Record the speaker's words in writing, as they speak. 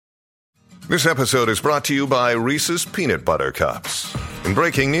This episode is brought to you by Reese's Peanut Butter Cups. In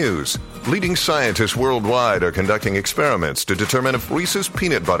breaking news, leading scientists worldwide are conducting experiments to determine if Reese's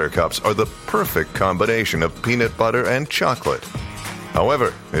Peanut Butter Cups are the perfect combination of peanut butter and chocolate.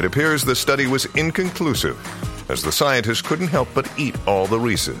 However, it appears the study was inconclusive, as the scientists couldn't help but eat all the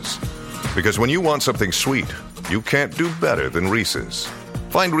Reese's. Because when you want something sweet, you can't do better than Reese's.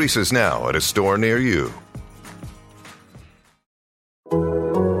 Find Reese's now at a store near you.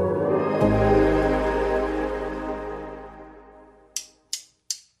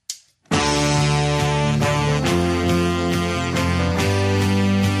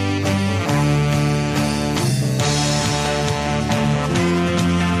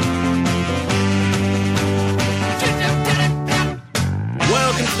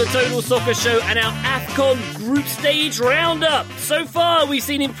 Total Soccer Show and our AFCON group stage roundup. So far, we've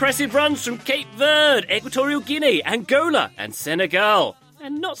seen impressive runs from Cape Verde, Equatorial Guinea, Angola, and Senegal.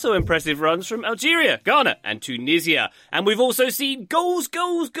 And not so impressive runs from Algeria, Ghana, and Tunisia. And we've also seen goals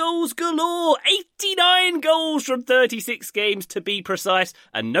galore. 89 goals from 36 games to be precise,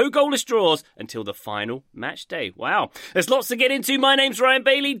 and no goalless draws until the final match day. Wow. There's lots to get into. My name's Ryan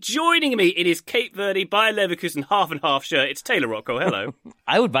Bailey. Joining me in his Cape Verde by Leverkusen half and half shirt, it's Taylor Rocco. Hello.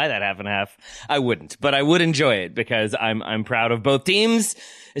 I would buy that half and half. I wouldn't, but I would enjoy it because I'm proud of both teams,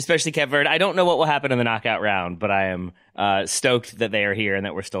 especially Cape Verde. I don't know what will happen in the knockout round, but I am stoked that they are here and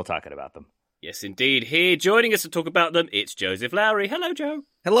that we're still talking about them. Yes, indeed. Here, joining us to talk about them, it's Joseph Lowry. Hello, Joe.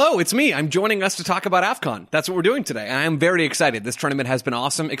 Hello, it's me. I'm joining us to talk about AFCON. That's what we're doing today, and I'm very excited. This tournament has been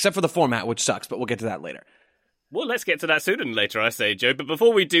awesome, except for the format, which sucks, but we'll get to that later. Well, let's get to that sooner than later, I say, Joe. But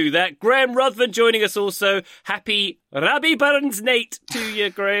before we do that, Graham Ruthven joining us also. Happy Rabbi Burns Nate to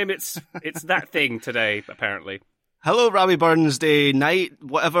you, Graham. It's that thing today, apparently. Hello, Rabbi Burns Day night,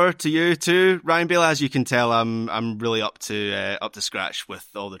 whatever to you too, Ryan Bailey. As you can tell, I'm really up to scratch with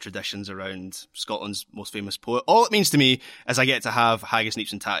all the traditions around Scotland's most famous poet. All it means to me is I get to have haggis,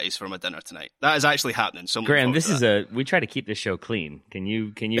 neeps, and tatties for my dinner tonight. That is actually happening. Graham, we try to keep this show clean. Can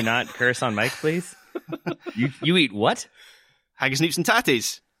you not curse on mic, please? You eat what? Haggis, neeps, and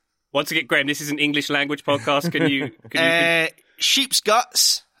tatties. Once again, Graham, this is an English language podcast. Can you sheep's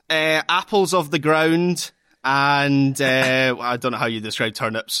guts, apples of the ground. And I don't know how you describe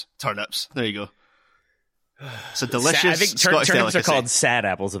turnips. Turnips. There you go. It's a delicious I think Scottish turnips delicacy. are called sad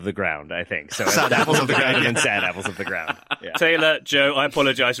apples of the ground, I think. So sad apples of the ground and sad apples of the ground. Yeah. Taylor, Joe, I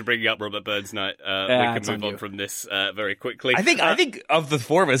apologise for bringing up Robert Burns Night. We can move on from this very quickly. I think of the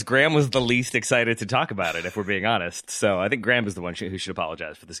four of us, Graham was the least excited to talk about it, if we're being honest. So I think Graham is the one who should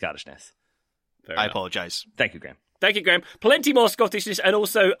apologise for the Scottishness. I apologise. Thank you, Graham. Thank you, Graham. Plenty more Scottishness and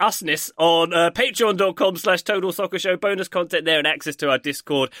also usness on patreon.com/Total Soccer Show. Bonus content there and access to our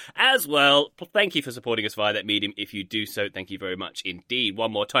Discord as well. Thank you for supporting us via that medium. If you do so, thank you very much indeed.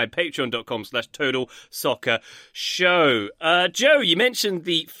 One more time, patreon.com/Total Soccer Show. Joe, you mentioned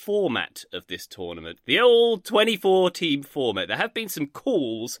the format of this tournament, the old 24-team format. There have been some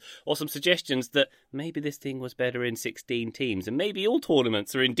calls or some suggestions that maybe this thing was better in 16 teams, and maybe all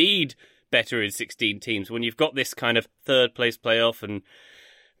tournaments are indeed better in 16 teams. When you've got this kind of third place playoff and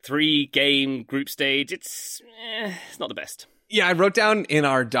 3-game group stage, it's not the best. Yeah, I wrote down in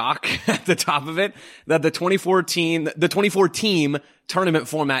our doc at the top of it that the 24-team tournament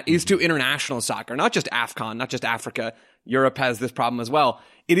format is to international soccer, not just AFCON, not just Africa. Europe has this problem as well.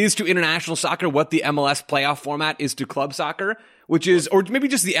 It is to international soccer what the MLS playoff format is to club soccer, which is, or maybe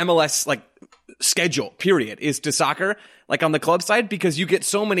just the MLS schedule, period, is to soccer, on the club side, because you get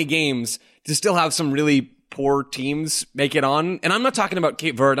so many games to still have some really poor teams make it on. And I'm not talking about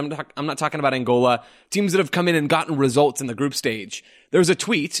Cape Verde. I'm not talking about Angola, teams that have come in and gotten results in the group stage. There's a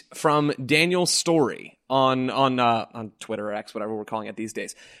tweet from Daniel Story on Twitter or X, whatever we're calling it these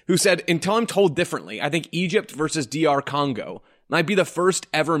days, who said, until I'm told differently, I think Egypt versus DR Congo might be the first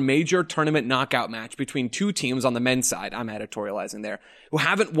ever major tournament knockout match between two teams on the men's side, I'm editorializing there, who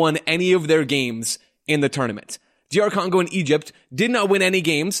haven't won any of their games in the tournament. DR Congo and Egypt did not win any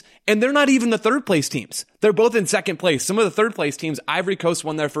games, and they're not even the third place teams. They're both in second place. Some of the third place teams, Ivory Coast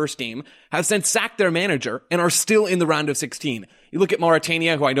won their first game, have since sacked their manager, and are still in the round of 16. You look at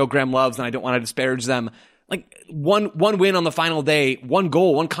Mauritania, who I know Graham loves, and I don't want to disparage them. One win on the final day, one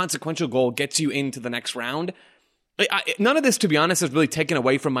goal, one consequential goal gets you into the next round. None of this, to be honest, has really taken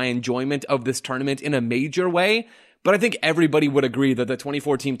away from my enjoyment of this tournament in a major way, but I think everybody would agree that the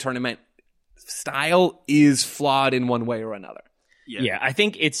 24-team tournament style is flawed in one way or another. Yeah, I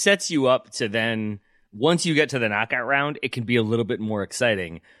think it sets you up to then, once you get to the knockout round, it can be a little bit more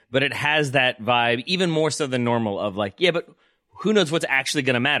exciting. But it has that vibe, even more so than normal, of but who knows what's actually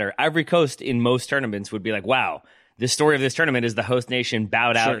going to matter? Ivory Coast in most tournaments would be wow, the story of this tournament is the host nation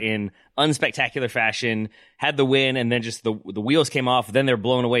bowed out in unspectacular fashion, had the win, and then just the wheels came off. Then they're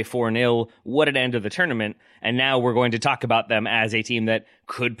blown away 4-0. What an end of the tournament. And now we're going to talk about them as a team that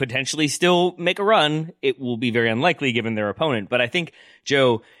could potentially still make a run. It will be very unlikely given their opponent. But I think,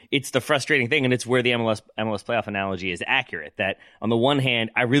 Joe, it's the frustrating thing, and it's where the MLS playoff analogy is accurate, that on the one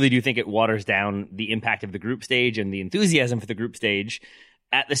hand, I really do think it waters down the impact of the group stage and the enthusiasm for the group stage.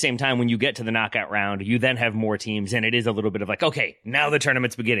 At the same time, when you get to the knockout round, you then have more teams, and it is a little bit of like, okay, now the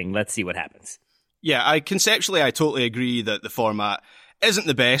tournament's beginning. Let's see what happens. Yeah, I totally agree that the format isn't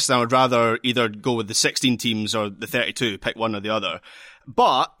the best, and I would rather either go with the 16 teams or the 32, pick one or the other.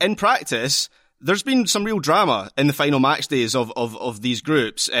 But in practice, there's been some real drama in the final match days of these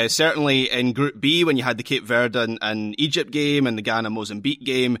groups. Certainly in Group B, when you had the Cape Verde and Egypt game and the Ghana-Mozambique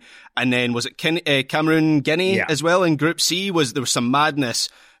game. And then was it Cameroon-Guinea as well in Group C? There was some madness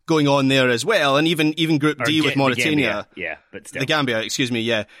going on there as well. And even Group D with Mauritania. But still. The Gambia,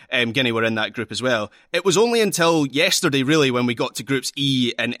 Guinea were in that group as well. It was only until yesterday, really, when we got to Groups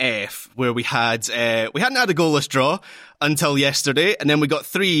E and F, where we hadn't had a goalless draw until yesterday, and then we got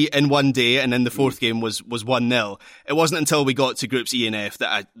 3 in one day, and then the fourth game was 1-0. It wasn't until we got to Groups E and F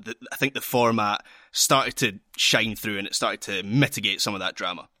that I think the format started to shine through, and it started to mitigate some of that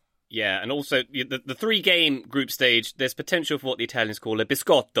drama. Yeah, and also the 3-game group stage, there's potential for what the Italians call a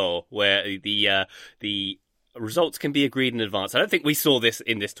biscotto, where the results can be agreed in advance. I don't think we saw this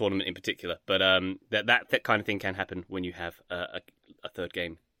in this tournament in particular, but that kind of thing can happen when you have a third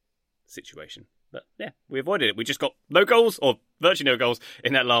game situation. But yeah, we avoided it. We just got no goals, or virtually no goals,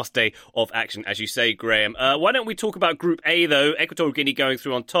 in that last day of action, as you say, Graham. Why don't we talk about Group A, though? Equatorial Guinea going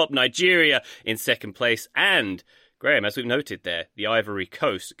through on top, Nigeria in second place, and Graham, as we've noted there, the Ivory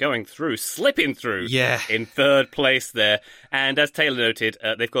Coast slipping through in third place there. And as Taylor noted,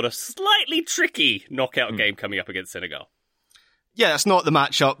 they've got a slightly tricky knockout game coming up against Senegal. Yeah, it's not the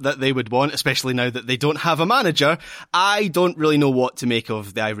matchup that they would want, especially now that they don't have a manager. I don't really know what to make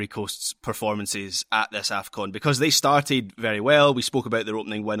of the Ivory Coast's performances at this AFCON, because they started very well. We spoke about their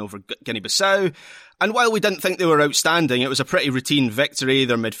opening win over Guinea-Bissau. And while we didn't think they were outstanding, it was a pretty routine victory.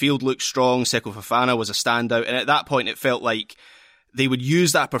 Their midfield looked strong. Seko Fofana was a standout. And at that point, it felt like they would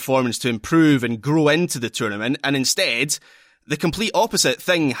use that performance to improve and grow into the tournament. And instead, the complete opposite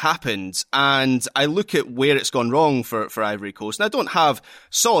thing happened, and I look at where it's gone wrong for Ivory Coast, and I don't have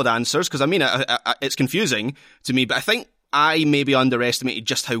solid answers, because it's confusing to me, but I think I maybe underestimated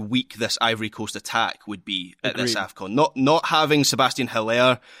just how weak this Ivory Coast attack would be at this AFCON. Not having Sebastian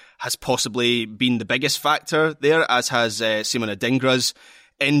Haller has possibly been the biggest factor there, as has Simon Adingra's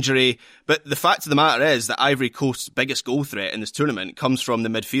injury. But the fact of the matter is that Ivory Coast's biggest goal threat in this tournament comes from the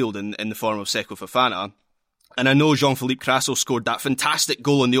midfield in the form of Seko Fofana. And I know Jean-Philippe Crasso scored that fantastic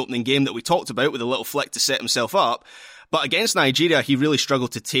goal in the opening game that we talked about with a little flick to set himself up. But against Nigeria, he really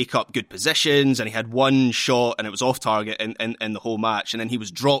struggled to take up good positions, and he had one shot and it was off target in the whole match. And then he was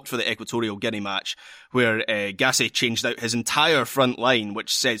dropped for the Equatorial Guinea match, where Gasset changed out his entire front line,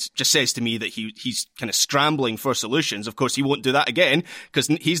 which just says to me that he's kind of scrambling for solutions. Of course, he won't do that again because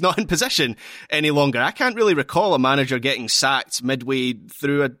he's not in position any longer. I can't really recall a manager getting sacked midway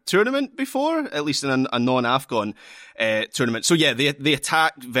through a tournament before, at least in a non-AFCON tournament. So yeah, the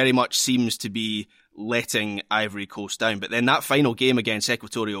attack very much seems to be letting Ivory Coast down. But then that final game against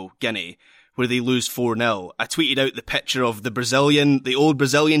Equatorial Guinea, where they lose 4-0, I tweeted out the picture of the old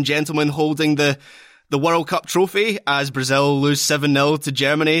Brazilian gentleman holding the World Cup trophy as Brazil lose 7-0 to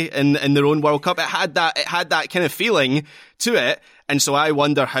Germany in their own World Cup. It had that kind of feeling to it. And so I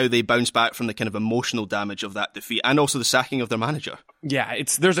wonder how they bounce back from the kind of emotional damage of that defeat, and also the sacking of their manager. Yeah,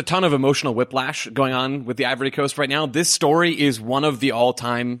 there's a ton of emotional whiplash going on with the Ivory Coast right now. This story is one of the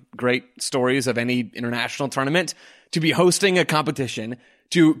all-time great stories of any international tournament. To be hosting a competition,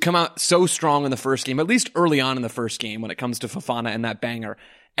 to come out so strong in the first game, at least early on in the first game when it comes to Fofana and that banger,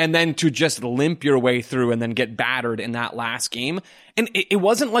 and then to just limp your way through and then get battered in that last game. And it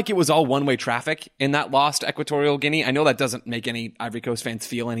wasn't like it was all one-way traffic in that loss to Equatorial Guinea. I know that doesn't make any Ivory Coast fans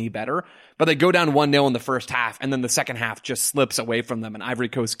feel any better, but they go down 1-0 in the first half, and then the second half just slips away from them, and Ivory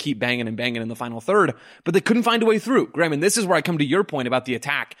Coast keep banging and banging in the final third, but they couldn't find a way through. Graham, and this is where I come to your point about the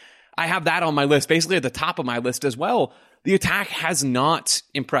attack. I have that on my list, basically at the top of my list as well. The attack has not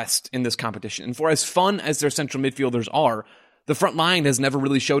impressed in this competition. And for as fun as their central midfielders are, the front line has never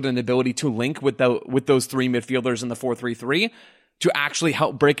really showed an ability to link with those three midfielders in the 4-3-3 to actually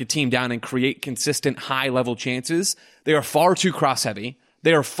help break a team down and create consistent high-level chances. They are far too cross-heavy.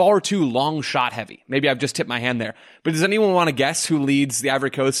 They are far too long shot heavy. Maybe I've just tipped my hand there. But does anyone want to guess who leads the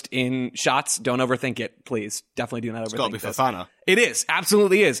Ivory Coast in shots? Don't overthink it, please. Definitely do not overthink it. It's got to be Fofana. It is.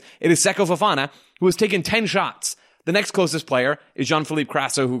 Absolutely is. It is Seko Fofana, who has taken 10 shots The next closest player is Jean-Philippe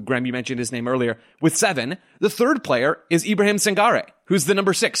Crasso, who, Graham, you mentioned his name earlier, with 7. The third player is Ibrahim Sangare, who's the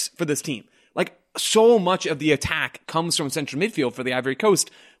number 6 for this team. Like, so much of the attack comes from central midfield for the Ivory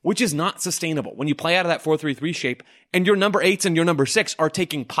Coast, which is not sustainable. When you play out of that 4-3-3 shape, and your number 8s and your number 6 are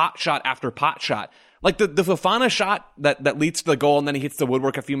taking pot shot after pot shot. Like the Fofana shot that leads to the goal, and then he hits the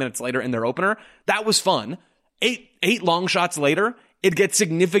woodwork a few minutes later in their opener, that was fun. Eight long shots later, it gets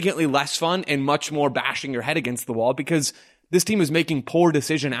significantly less fun and much more bashing your head against the wall because this team is making poor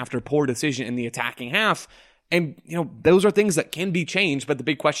decision after poor decision in the attacking half. And, those are things that can be changed. But the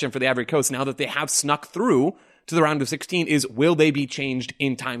big question for the Ivory Coast, now that they have snuck through to the round of 16, is will they be changed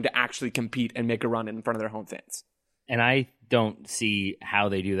in time to actually compete and make a run in front of their home fans? And I don't see how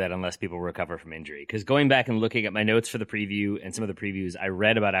they do that unless people recover from injury. Because going back and looking at my notes for the preview and some of the previews I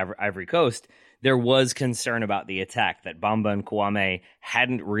read about Ivory Coast, there was concern about the attack, that Bamba and Kouame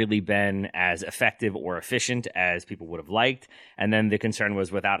hadn't really been as effective or efficient as people would have liked. And then the concern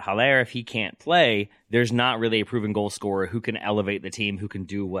was without Haller, if he can't play, there's not really a proven goal scorer who can elevate the team, who can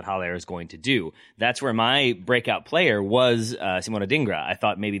do what Haller is going to do. That's where my breakout player was Simone Adingra. I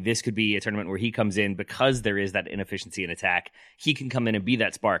thought maybe this could be a tournament where he comes in because there is that inefficiency in attack. He can come in and be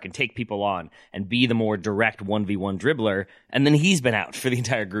that spark and take people on and be the more direct 1v1 dribbler. And then he's been out for the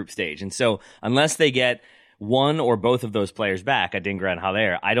entire group stage. And so unless they get one or both of those players back, Adingra and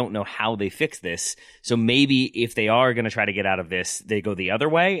Haller, I don't know how they fix this. So maybe if they are going to try to get out of this, they go the other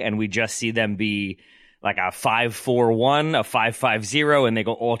way and we just see them be like a 5-4-1, a 5-5-0, and they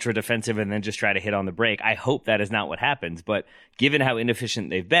go ultra defensive and then just try to hit on the break. I hope that is not what happens, but given how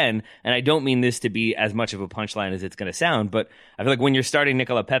inefficient they've been, and I don't mean this to be as much of a punchline as it's going to sound, but I feel like when you're starting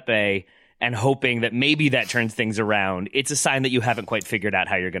Nicola Pepe and hoping that maybe that turns things around, it's a sign that you haven't quite figured out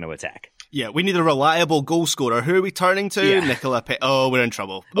how you're going to attack. Yeah, we need a reliable goal scorer. Who are we turning to? Yeah. Nicola Pepe. Oh, we're in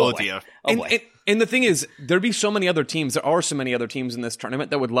trouble. Oh dear. Oh boy. And the thing is, there'd be so many other teams. There are so many other teams in this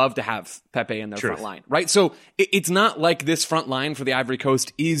tournament that would love to have Pepe in their front line, right? So it's not like this front line for the Ivory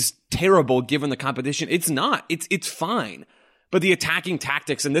Coast is terrible given the competition. It's not. It's fine. But the attacking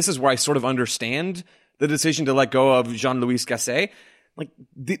tactics, and this is where I sort of understand the decision to let go of Jean-Louis Gasset. Like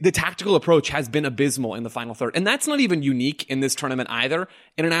the tactical approach has been abysmal in the final third. And that's not even unique in this tournament either.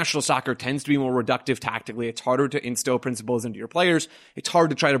 International soccer tends to be more reductive tactically. It's harder to instill principles into your players. It's hard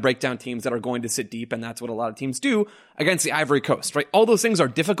to try to break down teams that are going to sit deep. And that's what a lot of teams do against the Ivory Coast, right? All those things are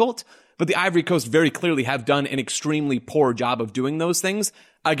difficult, but the Ivory Coast very clearly have done an extremely poor job of doing those things.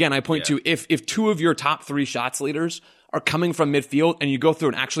 Again, I point to if 2 of your top 3 shots leaders are coming from midfield and you go through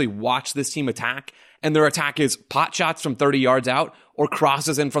and actually watch this team attack, and their attack is pot shots from 30 yards out or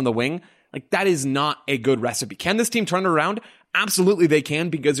crosses in from the wing, like that is not a good recipe. Can this team turn it around? Absolutely they can,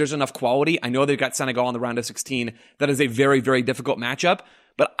 because there's enough quality. I know they've got Senegal in the round of 16. That is a very, very difficult matchup,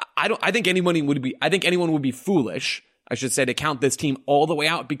 but I think anyone would be foolish, I should say, to count this team all the way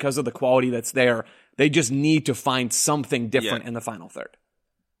out because of the quality that's there. They just need to find something different in the final third.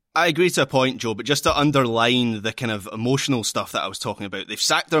 I agree to a point, Joe, but just to underline the kind of emotional stuff that I was talking about, they've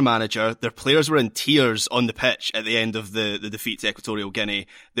sacked their manager, their players were in tears on the pitch at the end of the defeat to Equatorial Guinea.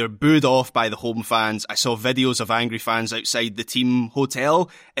 They're booed off by the home fans. I saw videos of angry fans outside the team hotel.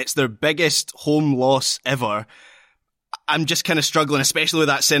 It's their biggest home loss ever. I'm just kind of struggling, especially with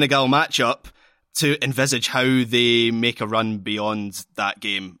that Senegal matchup, to envisage how they make a run beyond that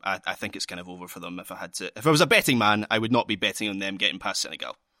game. I think it's kind of over for them. If I was a betting man, I would not be betting on them getting past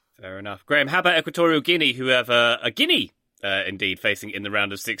Senegal. Fair enough. Graham, how about Equatorial Guinea, who have a Guinea, indeed, facing in the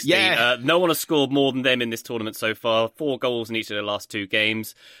round of 16? Yeah. No one has scored more than them in this tournament so far. 4 goals in each of their last 2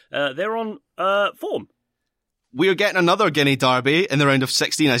 games. They're on form. We're getting another Guinea derby in the round of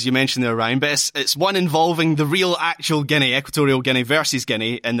 16, as you mentioned there, Ryan, but it's one involving the real, actual Guinea, Equatorial Guinea versus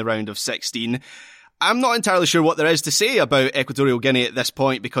Guinea in the round of 16. I'm not entirely sure what there is to say about Equatorial Guinea at this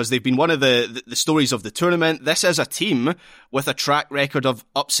point, because they've been one of the stories of the tournament. This is a team with a track record of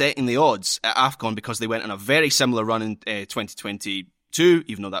upsetting the odds at AFCON, because they went on a very similar run in 2022,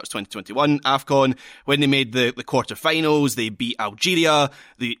 even though that was 2021 AFCON, when they made the quarterfinals. They beat Algeria,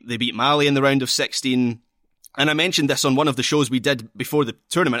 they beat Mali in the round of 16. And I mentioned this on one of the shows we did before the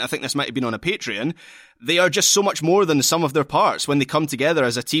tournament. I think this might have been on a Patreon. They are just so much more than the sum of their parts when they come together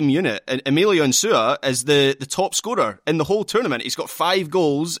as a team unit. And Emilio Insua is the top scorer in the whole tournament. He's got 5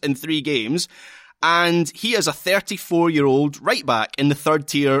 goals in 3 games. And he is a 34-year-old right back in the 3rd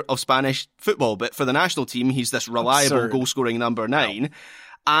tier of Spanish football. But for the national team, he's this reliable goal-scoring number 9.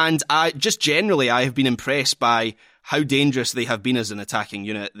 And I have been impressed by how dangerous they have been as an attacking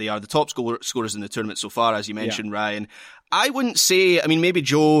unit. They are the top scorers in the tournament so far, as you mentioned, Ryan. I wouldn't say, maybe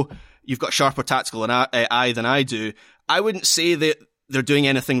Joe, you've got a sharper tactical eye than I do. I wouldn't say that they're doing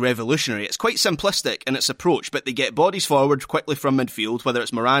anything revolutionary. It's quite simplistic in its approach, but they get bodies forward quickly from midfield, whether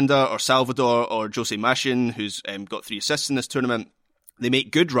it's Miranda or Salvador or Jose Machin, who's got 3 assists in this tournament. They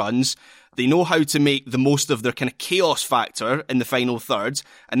make good runs. They know how to make the most of their kind of chaos factor in the final third,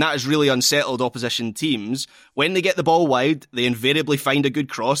 and that has really unsettled opposition teams. When they get the ball wide, they invariably find a good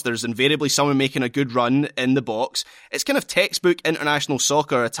cross. There's invariably someone making a good run in the box. It's kind of textbook international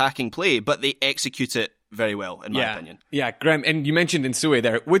soccer attacking play, but they execute it very well, in my opinion. Yeah, Graham, and you mentioned Nsue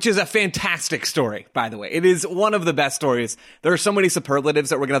there, which is a fantastic story, by the way. It is one of the best stories. There are so many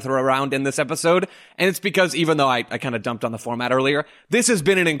superlatives that we're going to throw around in this episode, and it's because even though I kind of dumped on the format earlier, this has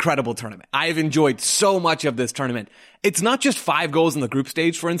been an incredible tournament. I've enjoyed so much of this tournament. It's not just 5 goals in the group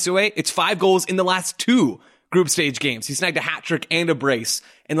stage for Nsue, it's 5 goals in the last 2 group stage games. He snagged a hat trick and a brace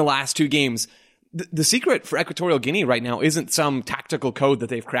in the last 2 games. The secret for Equatorial Guinea right now isn't some tactical code that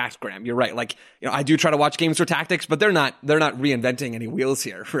they've cracked, Graham. You're right. Like, I do try to watch games for tactics, but they're not reinventing any wheels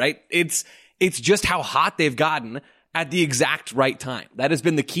here, right? It's just how hot they've gotten at the exact right time. That has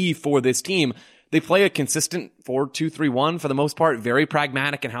been the key for this team. They play a consistent 4-2-3-1 for the most part, very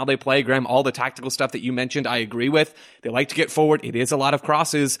pragmatic in how they play, Graham. All the tactical stuff that you mentioned, I agree with. They like to get forward. It is a lot of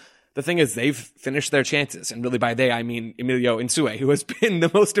crosses. The thing is, they've finished their chances. And really by they, I mean Emilio Nsue, who has been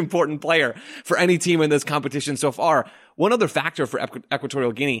the most important player for any team in this competition so far. One other factor for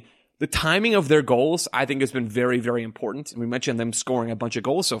Equatorial Guinea, the timing of their goals, I think has been very, very important. And we mentioned them scoring a bunch of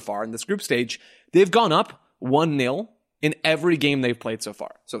goals so far in this group stage. They've gone up 1-0 in every game they've played so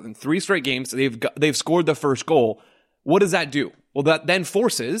far. So in 3 straight games, they've scored the first goal. What does that do? Well, that then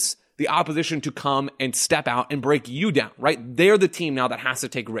forces the opposition to come and step out and break you down, right? They're the team now that has to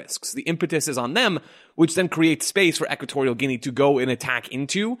take risks. The impetus is on them, which then creates space for Equatorial Guinea to go and attack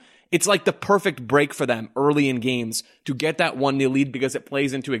into. It's like the perfect break for them early in games to get that 1-0 lead because it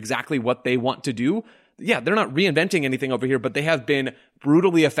plays into exactly what they want to do. Yeah, they're not reinventing anything over here, but they have been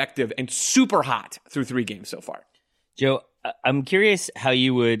brutally effective and super hot through 3 games so far. Joe, I'm curious how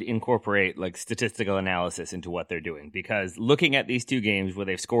you would incorporate like statistical analysis into what they're doing, because looking at these 2 games where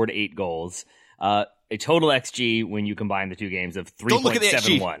they've scored 8 goals, a total XG when you combine the 2 games of 3.71. Don't look at the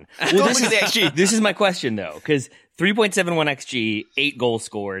XG. Well, Don't look at the XG. This is my question though, because 3.71 XG, 8 goals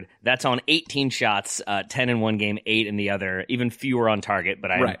scored. That's on 18 shots, 10 in one game, 8 in the other, even fewer on target.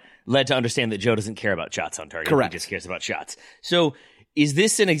 But I'm led to understand that Joe doesn't care about shots on target. Correct. He just cares about shots. So is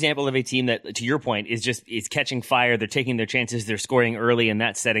this an example of a team that, to your point, is catching fire? They're taking their chances, they're scoring early, and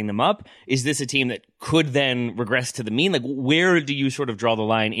that's setting them up. Is this a team that could then regress to the mean? Like, where do you sort of draw the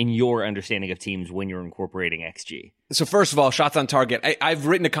line in your understanding of teams when you're incorporating XG? So first of all, shots on target. I've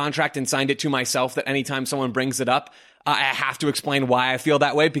written a contract and signed it to myself that anytime someone brings it up, I have to explain why I feel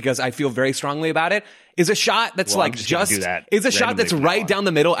that way because I feel very strongly about it. Is a shot that's is a shot that's right down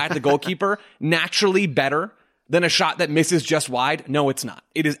the middle at the goalkeeper naturally better than a shot that misses just wide? No, it's not.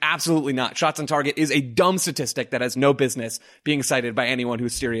 It is absolutely not. Shots on target is a dumb statistic that has no business being cited by anyone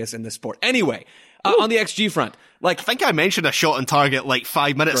who's serious in this sport. Anyway, on the XG front, I think I mentioned a shot on target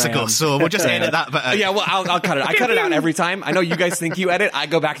 5 minutes ago, so we'll just edit that bit out. Yeah, well, I'll cut it. I cut it out every time. I know you guys think you edit. I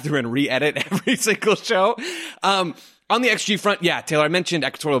go back through and re-edit every single show. On the XG front, yeah, Taylor, I mentioned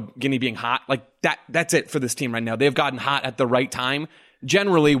Equatorial Guinea being hot. That's it for this team right now. They've gotten hot at the right time.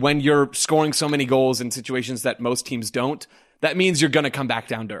 Generally, when you're scoring so many goals in situations that most teams don't, that means you're going to come back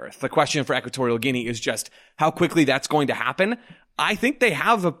down to earth. The question for Equatorial Guinea is just how quickly that's going to happen. I think they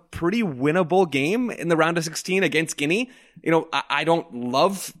have a pretty winnable game in the round of 16 against Guinea. I don't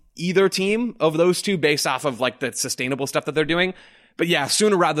love either team of those 2 based off of the sustainable stuff that they're doing. But yeah,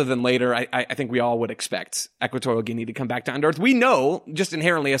 sooner rather than later, I think we all would expect Equatorial Guinea to come back down to earth. We know, just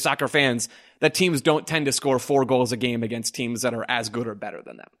inherently as soccer fans, that teams don't tend to score 4 goals a game against teams that are as good or better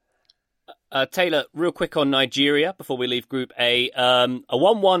than them. Taylor, real quick on Nigeria before we leave Group A. A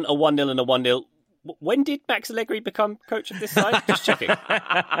 1-1, a 1-0 and a 1-0. When did Max Allegri become coach of this side? Just checking.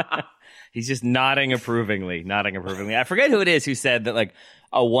 He's just nodding approvingly. I forget who it is who said that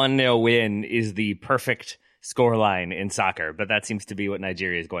a 1-0 win is the perfect scoreline in soccer, but that seems to be what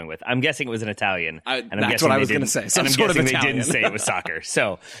Nigeria is going with. I'm guessing it was an Italian. That's what I was going to say. And I'm guessing they didn't say it was soccer,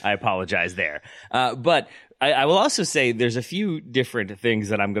 so I apologize there. But I will also say there's a few different things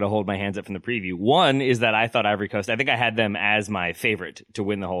that I'm going to hold my hands up from the preview. One is that I thought Ivory Coast, I think I had them as my favorite to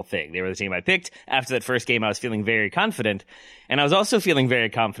win the whole thing. They were the team I picked. After that first game, I was feeling very confident. And I was also feeling very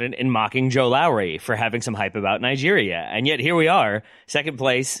confident in mocking Joe Lowry for having some hype about Nigeria. And yet here we are, second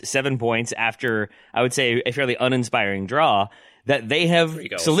place, 7 points after, I would say, a fairly uninspiring draw that they have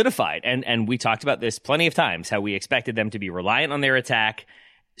solidified. And we talked about this plenty of times, how we expected them to be reliant on their attack,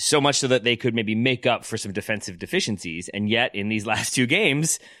 so much so that they could maybe make up for some defensive deficiencies. And yet, in these last two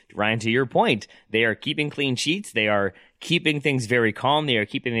games, Ryan, to your point, they are keeping clean sheets. They are keeping things very calm. They are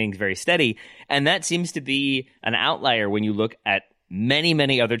keeping things very steady. And that seems to be an outlier when you look at many,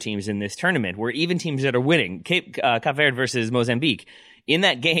 many other teams in this tournament, where even teams that are winning, Cape Verde versus Mozambique, in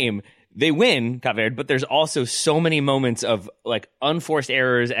that game, they win, Cape Verde, but there's also so many moments of like unforced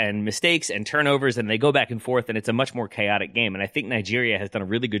errors and mistakes and turnovers, and they go back and forth, and it's a much more chaotic game. And I think Nigeria has done a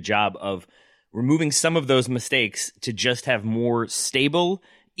really good job of removing some of those mistakes to just have more stable,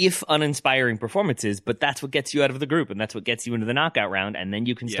 if uninspiring performances, but that's what gets you out of the group, and that's what gets you into the knockout round, and then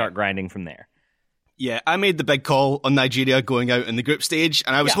you can start grinding from there. Yeah, I made the big call on Nigeria going out in the group stage,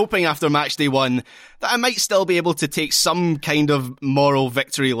 and I was hoping after match day 1 that I might still be able to take some kind of moral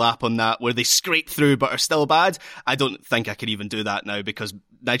victory lap on that, where they scrape through but are still bad. I don't think I can even do that now, because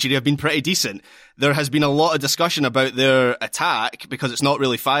Nigeria have been pretty decent. There has been a lot of discussion about their attack because it's not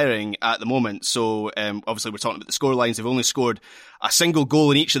really firing at the moment. So obviously we're talking about the scorelines. They've only scored a single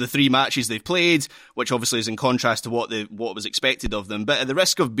goal in each of the 3 matches they've played, which obviously is in contrast to what was expected of them. But at the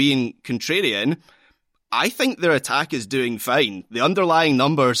risk of being contrarian, I think their attack is doing fine. The underlying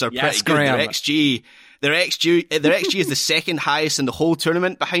numbers are pretty good. Their XG is the second highest in the whole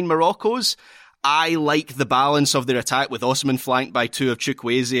tournament behind Morocco's. I like the balance of their attack with Osimhen flanked by 2 of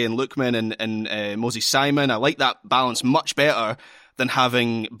Chukwueze and Lookman and Moses Simon. I like that balance much better than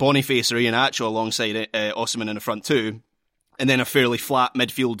having Boniface or Iheanacho alongside Osimhen in the front 2. And then a fairly flat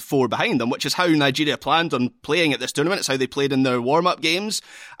midfield 4 behind them, which is how Nigeria planned on playing at this tournament. It's how they played in their warm-up games.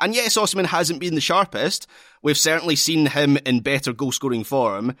 And yes, Osimhen hasn't been the sharpest. We've certainly seen him in better goal-scoring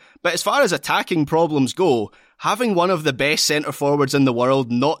form. But as far as attacking problems go, having one of the best centre-forwards in the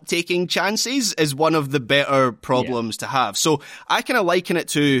world not taking chances is one of the better problems to have. So I kind of liken it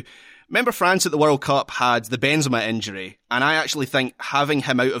to... Remember France at the World Cup had the Benzema injury, and I actually think having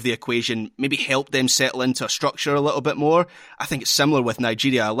him out of the equation maybe helped them settle into a structure a little bit more. I think it's similar with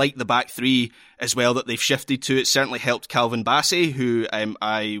Nigeria. I like the back 3 as well that they've shifted to. It certainly helped Calvin Bassey, who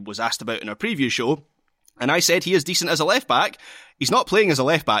I was asked about in our preview show, and I said he is decent as a left-back. He's not playing as a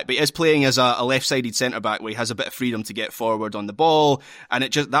left-back, but he is playing as a left-sided centre-back where he has a bit of freedom to get forward on the ball, and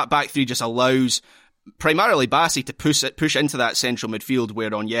that back 3 just allows... primarily Bassey to push into that central midfield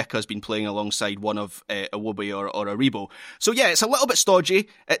where Onyeka's been playing alongside one of Iwobi or Aribo. So yeah, it's a little bit stodgy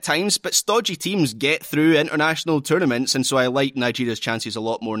at times, but stodgy teams get through international tournaments, and so I like Nigeria's chances a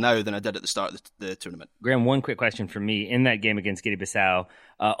lot more now than I did at the start of the tournament. Graham, one quick question for me. In that game against Guinea-Bissau,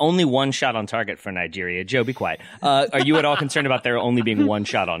 only 1 shot on target for Nigeria. Joe, be quiet. Are you at all concerned about there only being 1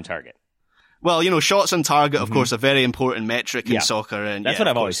 shot on target? Well, shots on target, of course, a very important metric in soccer, and that's what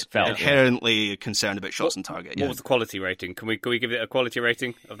I've always felt. Inherently concerned about shots on target. What was the quality rating? Can we give it a quality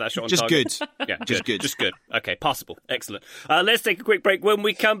rating of that shot on target? Just good. Yeah, just good. Okay, passable. Excellent. Let's take a quick break. When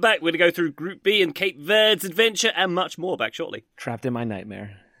we come back, we're going to go through Group B and Cape Verde's adventure and much more. Back shortly. Trapped in my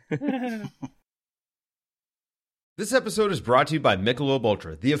nightmare. This episode is brought to you by Michelob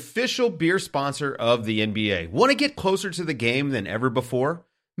Ultra, the official beer sponsor of the NBA. Want to get closer to the game than ever before?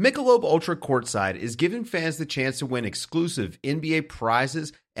 Michelob Ultra Courtside is giving fans the chance to win exclusive NBA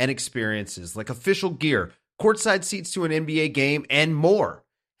prizes and experiences like official gear, courtside seats to an NBA game, and more.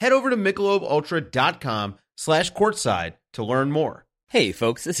 Head over to MichelobUltra.com/courtside to learn more. Hey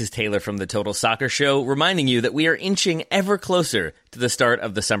folks, this is Taylor from the Total Soccer Show, reminding you that we are inching ever closer to the start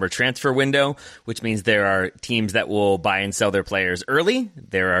of the summer transfer window, which means there are teams that will buy and sell their players early,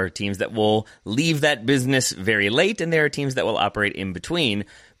 there are teams that will leave that business very late, and there are teams that will operate in between.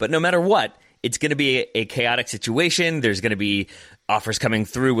 But no matter what, it's going to be a chaotic situation. There's going to be offers coming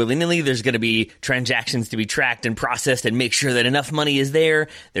through willy-nilly. There's going to be transactions to be tracked and processed and make sure that enough money is there.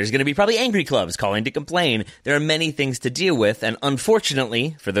 There's going to be probably angry clubs calling to complain. There are many things to deal with, and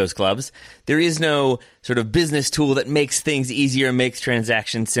unfortunately for those clubs, there is no sort of business tool that makes things easier, makes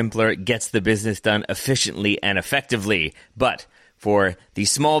transactions simpler, gets the business done efficiently and effectively. But for the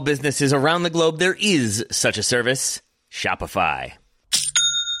small businesses around the globe, there is such a service, Shopify.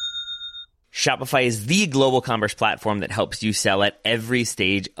 Shopify is the global commerce platform that helps you sell at every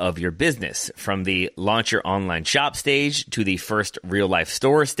stage of your business, from the launch your online shop stage to the first real-life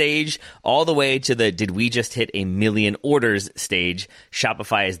store stage, all the way to the did we just hit 1 million orders stage.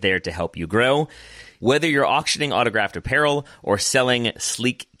 Shopify is there to help you grow. Whether you're auctioning autographed apparel or selling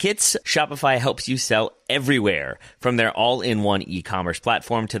sleek kits, Shopify helps you sell everywhere. From their all-in-one e-commerce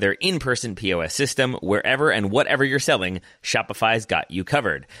platform to their in-person POS system, wherever and whatever you're selling, Shopify's got you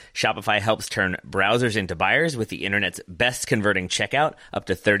covered. Shopify helps turn browsers into buyers with the internet's best converting checkout, up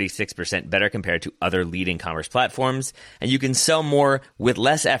to 36% better compared to other leading commerce platforms. And you can sell more with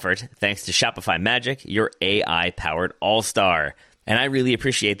less effort thanks to Shopify Magic, your AI-powered all-star. And I really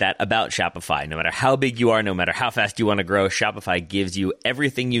appreciate that about Shopify. No matter how big you are, no matter how fast you want to grow, Shopify gives you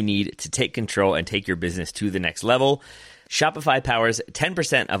everything you need to take control and take your business to the next level. Shopify powers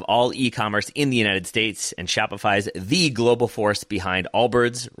 10% of all e-commerce in the United States, and Shopify's the global force behind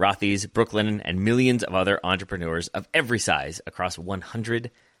Allbirds, Rothy's, Brooklinen, and millions of other entrepreneurs of every size across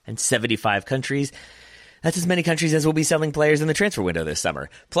 175 countries. That's as many countries as will be selling players in the transfer window this summer.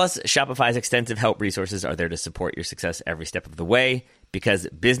 Plus, Shopify's extensive help resources are there to support your success every step of the way, because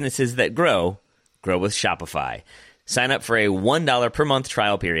businesses that grow with Shopify. Sign up for a $1 per month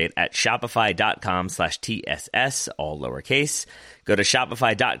trial period at shopify.com/TSS, all lowercase. Go to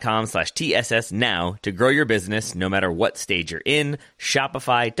shopify.com/TSS now to grow your business no matter what stage you're in.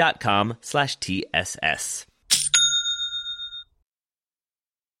 Shopify.com/TSS.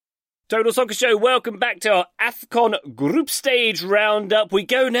 Total Soccer Show, welcome back to our AFCON group stage roundup. We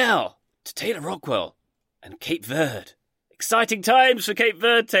go now to Taylor Rockwell and Cape Verde. Exciting times for Cape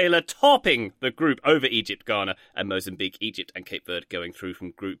Verde, Taylor, topping the group over Egypt, Ghana, and Mozambique. Egypt and Cape Verde going through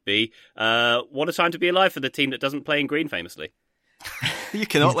from Group B. What a time to be alive for the team that doesn't play in green, famously. You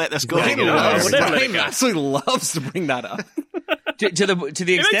cannot let this go. Ryan absolutely loves to bring that up. to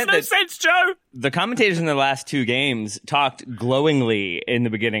the extent it makes no sense, Joe. The commentators in the last two games talked glowingly in the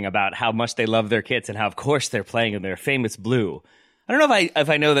beginning about how much they love their kits and how, of course, they're playing in their famous blue. I don't know if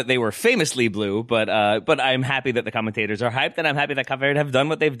I know that they were famously blue, but I'm happy that the commentators are hyped, and I'm happy that Cape Verde have done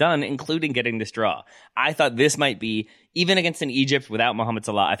what they've done, including getting this draw. I thought this might be, even against an Egypt without Mohamed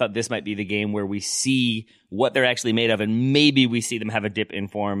Salah, I thought this might be the game where we see what they're actually made of, and maybe we see them have a dip in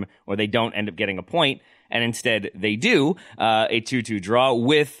form, or they don't end up getting a point, and instead they do, a 2-2 draw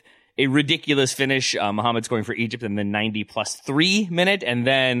with a ridiculous finish, Mohamed scoring for Egypt in the 90+3 minute, and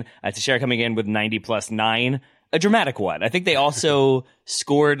then Teixeira coming in with 90+9. A dramatic one. I think they also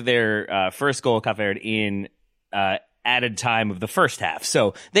scored their first goal, Cape Verde, in added time of the first half.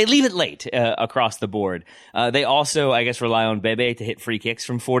 So they leave it late across the board. They also, I guess, rely on Bebe to hit free kicks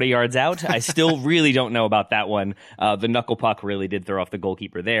from 40 yards out. I still really don't know about that one. The knuckle puck really did throw off the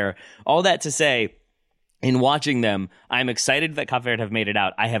goalkeeper there. All that to say, in watching them, I'm excited that Cape Verde have made it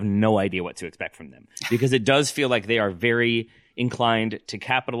out. I have no idea what to expect from them, because it does feel like they are very inclined to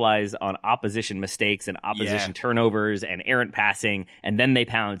capitalize on opposition mistakes and opposition turnovers and errant passing, and then they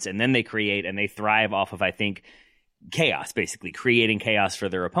pounce, and then they create, and they thrive off of, I think, chaos, basically creating chaos for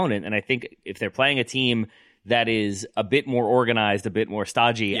their opponent. And I think if they're playing a team that is a bit more organized, a bit more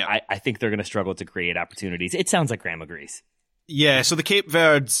stodgy, I think they're going to struggle to create opportunities. It sounds like Graham agrees. Yeah, so the Cape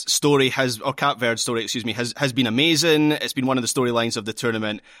Verde story has been amazing. It's been one of the storylines of the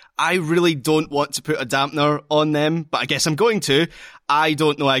tournament. I really don't want to put a dampener on them, but I guess I'm going to. I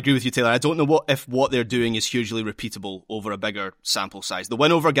don't know. I agree with you, Taylor. I don't know if what they're doing is hugely repeatable over a bigger sample size. The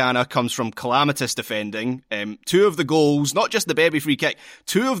win over Ghana comes from calamitous defending. Two of the goals, not just the Bebe free kick,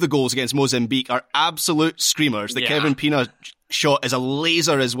 two of the goals against Mozambique are absolute screamers. The Kevin Pina shot is a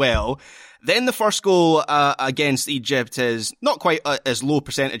laser as well. Then the first goal against Egypt is not quite as low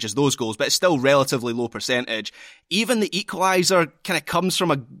percentage as those goals, but it's still relatively low percentage. Even the equaliser kind of comes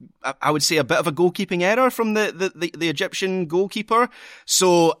from I would say a bit of a goalkeeping error from the Egyptian goalkeeper.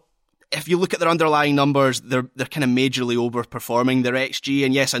 So if you look at their underlying numbers, they're kind of majorly overperforming their XG.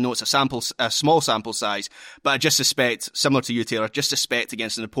 And yes, I know it's a small sample size, but I just suspect, similar to you, Taylor,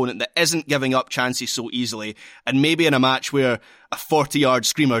 against an opponent that isn't giving up chances so easily, and maybe in a match where a 40-yard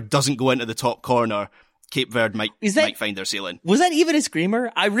screamer doesn't go into the top corner, Cape Verde might find their ceiling. Was that even a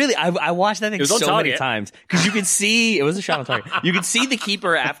screamer? I watched that thing so many times, because you could see it was a shot on target. You could see the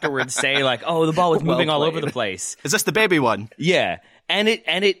keeper afterwards say like, "Oh, the ball was moving all over the place." Is this the Bebe one? Yeah. And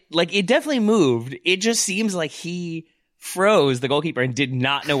it definitely moved. It just seems like he froze, the goalkeeper, and did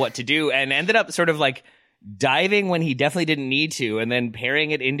not know what to do, and ended up sort of like diving when he definitely didn't need to, and then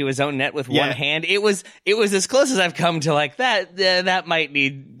parrying it into his own net with one hand. It was as close as I've come to like that. That might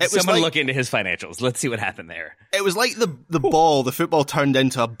need someone to look into his financials. Let's see what happened there. It was like the football turned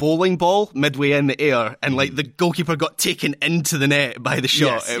into a bowling ball midway in the air, and like the goalkeeper got taken into the net by the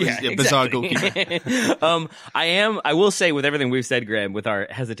shot. It was a bizarre goalkeeper. I will say, with everything we've said, Graham, with our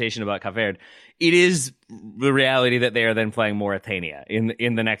hesitation about Cape Verde, it is the reality that they are then playing Mauritania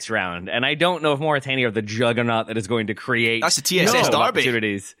in the next round. And I don't know if Mauritania are the juggernaut that is going to create that's the TSS derby.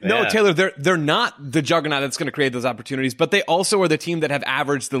 Opportunities. No, Taylor, they're not the juggernaut that's going to create those opportunities, but they also are the team that have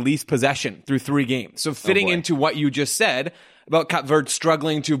averaged the least possession through 3 games. So fitting into what you just said about Cape Verde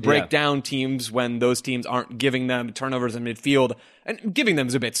struggling to break down teams when those teams aren't giving them turnovers in midfield, and giving them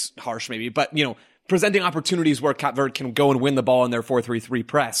is a bit harsh maybe, but presenting opportunities where Cape Verde can go and win the ball in their 4-3-3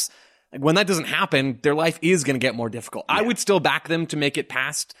 press. Like, when that doesn't happen, their life is going to get more difficult. I would still back them to make it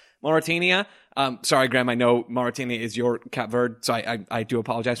past Mauritania. Sorry, Graham, I know Mauritania is your Cape Verde, so I do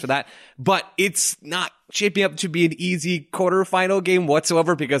apologize for that. But it's not shaping up to be an easy quarterfinal game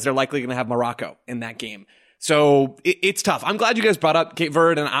whatsoever because they're likely going to have Morocco in that game. So it's tough. I'm glad you guys brought up Cape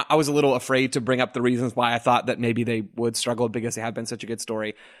Verde, and I was a little afraid to bring up the reasons why I thought that maybe they would struggle because they have been such a good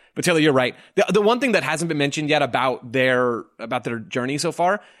story. But Taylor, you're right. The one thing that hasn't been mentioned yet about their journey so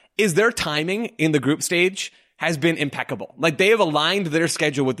far is their timing in the group stage has been impeccable. Like, they have aligned their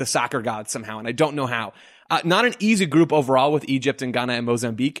schedule with the soccer gods somehow, and I don't know how. Not an easy group overall with Egypt and Ghana and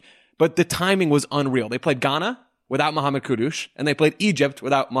Mozambique, but the timing was unreal. They played Ghana without Mohamed Kudus, and they played Egypt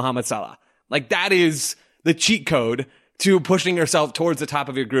without Mohamed Salah. Like, that is the cheat code to pushing yourself towards the top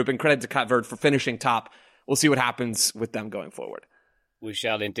of your group, and credit to Cape Verde for finishing top. We'll see what happens with them going forward. We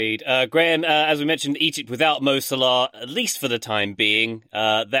shall indeed. Graham, as we mentioned, Egypt without Mo Salah, at least for the time being,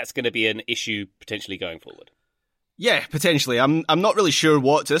 that's going to be an issue potentially going forward. Yeah, potentially. I'm not really sure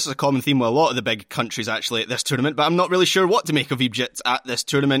this is a common theme with a lot of the big countries actually at this tournament, but I'm not really sure what to make of Egypt at this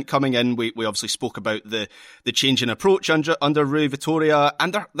tournament coming in. We obviously spoke about the change in approach under Rui Vitória,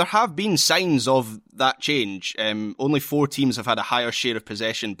 and there have been signs of that change. Only 4 teams have had a higher share of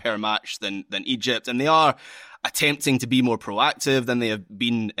possession per match than Egypt, and they are attempting to be more proactive than they have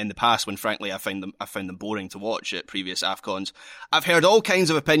been in the past, when frankly I found them boring to watch at previous AFCONs. I've heard all kinds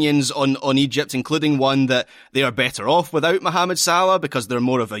of opinions on Egypt, including one that they are better off without Mohamed Salah because they're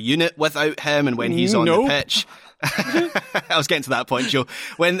more of a unit without him, and when he's on the pitch, I was getting to that point, Joe.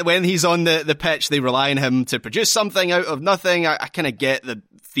 When he's on the pitch, they rely on him to produce something out of nothing. I kind of get the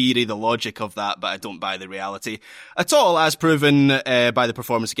theory, the logic of that, but I don't buy the reality at all, as proven by the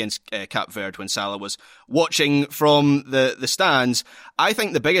performance against Cape Verde when Salah was watching from the stands. I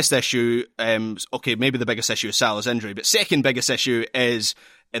think the biggest issue, maybe the biggest issue is Salah's injury, but second biggest issue is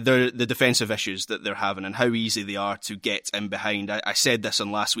the defensive issues that they're having and how easy they are to get in behind. I said this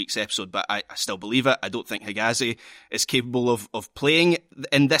on last week's episode, but I still believe it. I don't think Higazi is capable of playing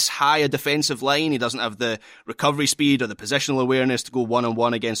in this high a defensive line. He doesn't have the recovery speed or the positional awareness to go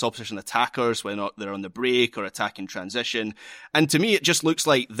one-on-one against opposition attackers when they're on the break or attacking transition. And to me, it just looks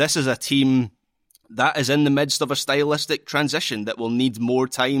like this is a team that is in the midst of a stylistic transition that will need more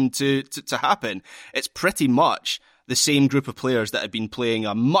time to happen. It's pretty much the same group of players that had been playing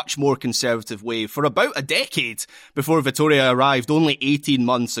a much more conservative way for about a decade before Vitória arrived only 18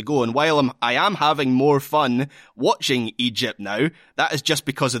 months ago. And while I am having more fun watching Egypt now, that is just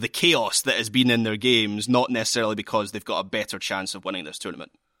because of the chaos that has been in their games, not necessarily because they've got a better chance of winning this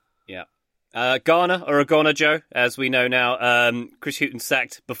tournament. Yeah. Ghana, or Ghana, Joe, as we know now. Chris Hughton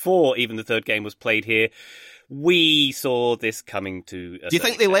sacked before even the third game was played here. We saw this coming to... Do you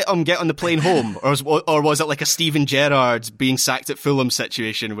think they let him get on the plane home? Or was it like a Steven Gerrard being sacked at Fulham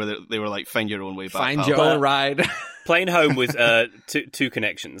situation where they were like, find your own way back? Find your own ride. Plane home with two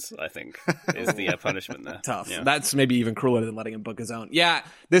connections, I think, is the punishment there. Tough. Yeah. That's maybe even crueler than letting him book his own. Yeah,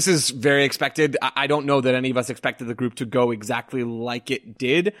 this is very expected. I don't know that any of us expected the group to go exactly like it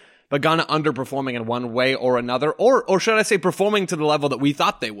did, but Ghana underperforming in one way or another, or should I say performing to the level that we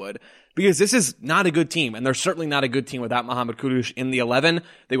thought they would, because this is not a good team, and they're certainly not a good team without Mohamed Kudus in the 11.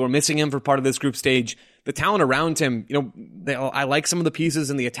 They were missing him for part of this group stage. The talent around him, I like some of the pieces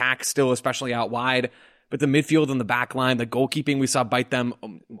in the attack still, especially out wide, but the midfield and the back line, the goalkeeping, we saw bite them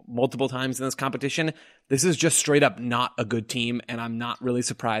multiple times in this competition. This is just straight up not a good team, and I'm not really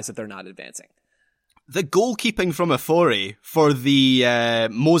surprised that they're not advancing. The goalkeeping from Ivory for the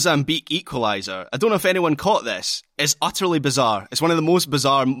Mozambique equaliser, I don't know if anyone caught this, is utterly bizarre. It's one of the most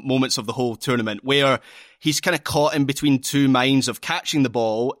bizarre moments of the whole tournament, where he's kind of caught in between two minds of catching the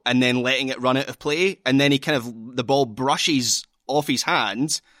ball and then letting it run out of play, and then the ball brushes off his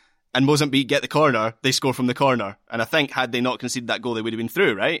hands, and Mozambique get the corner, they score from the corner. And I think had they not conceded that goal, they would have been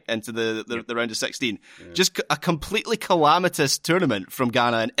through, right? Into the round of 16. Yeah. Just a completely calamitous tournament from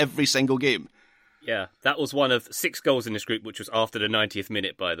Ghana in every single game. Yeah, that was one of 6 goals in this group, which was after the 90th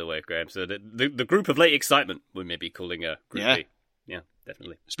minute, by the way, Graham. So the group of late excitement, we may be calling a Group B. Yeah,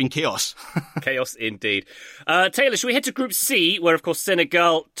 definitely. It's been chaos. Chaos indeed. Taylor, should we head to Group C, where, of course,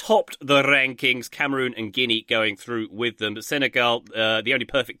 Senegal topped the rankings, Cameroon and Guinea going through with them. But Senegal, the only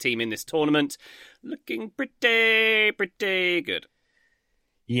perfect team in this tournament, looking pretty good.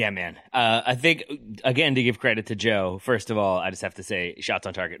 Yeah, man. I think, again, to give credit to Joe, first of all, I just have to say shots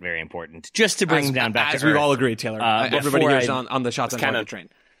on target, very important. Just to bring them down back to earth. As we've all agreed, Taylor. Everybody here's on the shots on target train.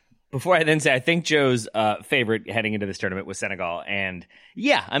 Before I then say, I think Joe's favorite heading into this tournament was Senegal. And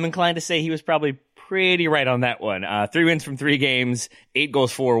yeah, I'm inclined to say he was probably pretty right on that one. 3 wins from 3 games, 8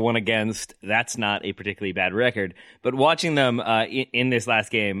 goals for, 1 against. That's not a particularly bad record. But watching them in this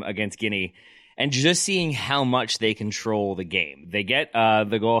last game against Guinea, and just seeing how much they control the game. They get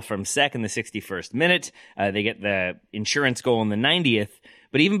the goal from Sek in the 61st minute. They get the insurance goal in the 90th.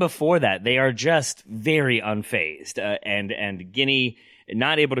 But even before that, they are just very unfazed. And Guinea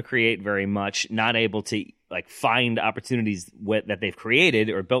not able to create very much, not able to find opportunities that they've created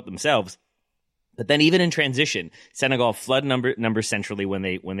or built themselves. But then even in transition, Senegal flood numbers centrally when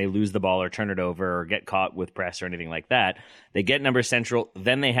they lose the ball or turn it over or get caught with press or anything like that. They get numbers central.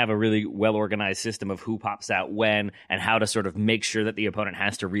 Then they have a really well-organized system of who pops out when and how to sort of make sure that the opponent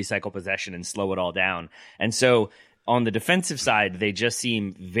has to recycle possession and slow it all down. And so on the defensive side, they just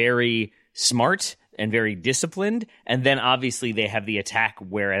seem very smart and very disciplined. And then obviously they have the attack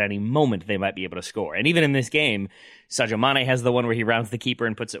where at any moment they might be able to score. And even in this game, Sadio Mane has the one where he rounds the keeper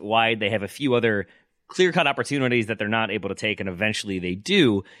and puts it wide. They have a few other clear-cut opportunities that they're not able to take, and eventually they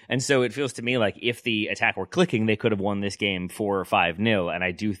do. And so it feels to me like if the attack were clicking, they could have won this game 4 or 5-0. And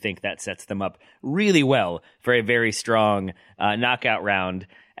I do think that sets them up really well for a very strong knockout round.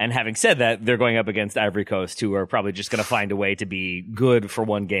 And having said that, they're going up against Ivory Coast, who are probably just going to find a way to be good for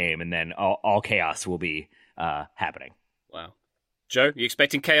one game, and then all chaos will be happening. Wow. Joe, you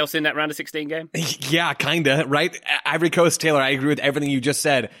expecting chaos in that round of 16 game? Yeah, kinda, right? Ivory Coast, Taylor, I agree with everything you just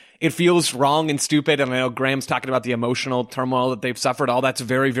said. It feels wrong and stupid, and I know Graham's talking about the emotional turmoil that they've suffered. All that's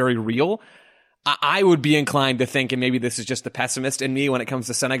very, very real. I would be inclined to think, and maybe this is just the pessimist in me when it comes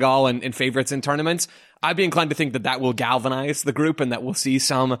to Senegal and favorites in tournaments, I'd be inclined to think that will galvanize the group and that we'll see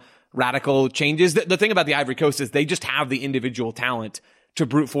some radical changes. The thing about the Ivory Coast is they just have the individual talent to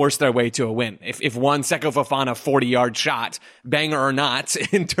brute force their way to a win. If one Seko Fofana 40-yard shot, banger or not,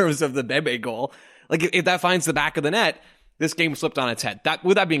 in terms of the Bebe goal, if that finds the back of the net, this game flipped on its head.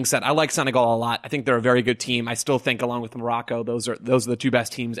 With that being said, I like Senegal a lot. I think they're a very good team. I still think, along with Morocco, those are the two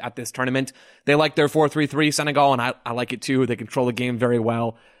best teams at this tournament. They like their 4-3-3, Senegal, and I like it too. They control the game very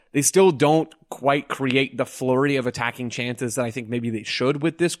well. They still don't quite create the flurry of attacking chances that I think maybe they should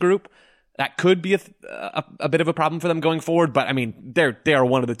with this group. That could be a bit of a problem for them going forward, but I mean, they are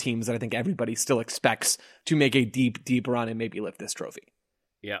one of the teams that I think everybody still expects to make a deep run and maybe lift this trophy.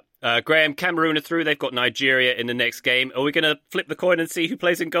 Yeah. Graham, Cameroon are through. They've got Nigeria in the next game. Are we going to flip the coin and see who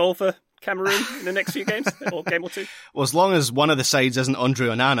plays in goal for Cameroon in the next few games, or game or two? Well, as long as one of the sides isn't Andre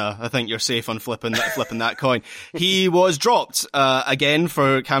Onana, I think you're safe on flipping that coin. He was dropped again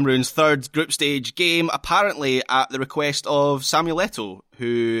for Cameroon's third group stage game, apparently at the request of Samuel Eto'o,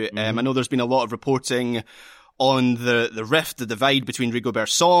 who I know there's been a lot of reporting on the rift, the divide between Rigobert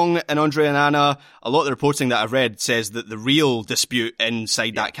Song and Andre Onana. A lot of the reporting that I've read says that the real dispute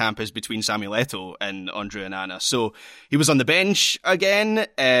inside that camp is between Samuel Eto'o and Andre Onana. So he was on the bench again.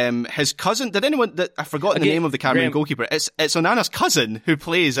 His cousin, I've forgotten the name of the Cameroon goalkeeper. It's Onana's cousin who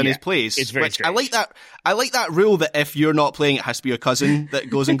plays in his place. It's very strange. I like that rule that if you're not playing, it has to be your cousin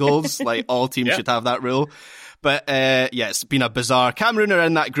that goes in goals. Like all teams should have that rule. But it's been a bizarre. Cameroon are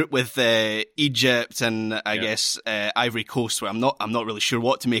in that group with Egypt and I guess Ivory Coast, where I'm not really sure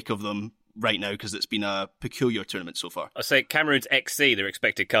what to make of them right now because it's been a peculiar tournament so far. I say Cameroon's XC, their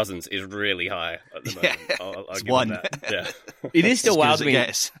expected cousins, is really high at the moment. I'll give one. them that. Yeah. It is still wild to me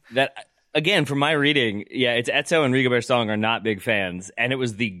gets. that. Again, from my reading, it's Eto'o and Rigobert Song are not big fans, and it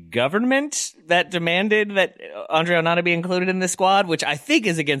was the government that demanded that Andre Onana be included in the squad, which I think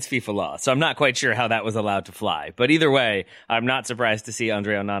is against FIFA law, so I'm not quite sure how that was allowed to fly. But either way, I'm not surprised to see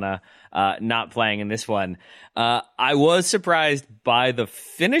Andre Onana not playing in this one. I was surprised by the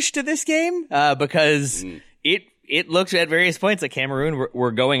finish to this game, because it looked at various points like Cameroon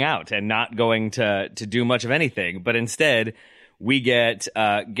were going out and not going to do much of anything, but instead we get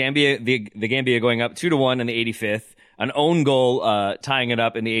Gambia, the Gambia going up 2-1 in the 85th, an own goal tying it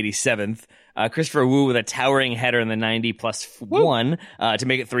up in the 87th. Christopher Wu with a towering header in the 90+1 to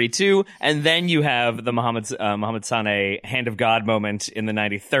make it 3-2, and then you have the Mohamed Sané hand of God moment in the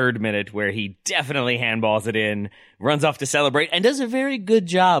 93rd minute where he definitely handballs it in, runs off to celebrate, and does a very good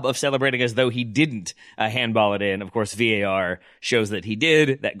job of celebrating as though he didn't handball it in. Of course, VAR shows that he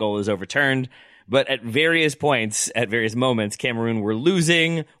did. That goal is overturned. But at various points, at various moments, Cameroon were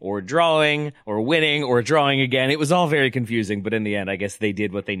losing or drawing or winning or drawing again. It was all very confusing, but in the end, I guess they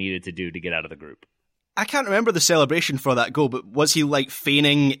did what they needed to do to get out of the group. I can't remember the celebration for that goal, but was he like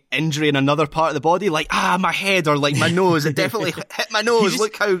feigning injury in another part of the body? Like, my head or like my nose. It definitely hit my nose.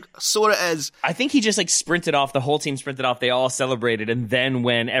 Look how sore it is. I think he just like sprinted off. The whole team sprinted off. They all celebrated. And then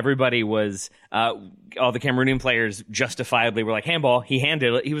when everybody was, all the Cameroonian players justifiably were like, handball, he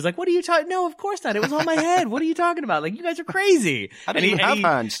handed it. He was like, what are you talking? No, of course not. It was on my head. What are you talking about? Like, you guys are crazy. I didn't even have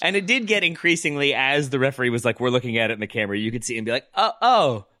hands. And it did get increasingly as the referee was like, we're looking at it in the camera. You could see him be like,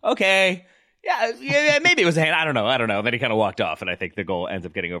 oh, okay. Yeah, maybe it was a hand. I don't know. Then he kind of walked off, and I think the goal ends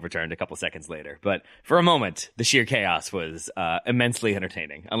up getting overturned a couple seconds later. But for a moment, the sheer chaos was immensely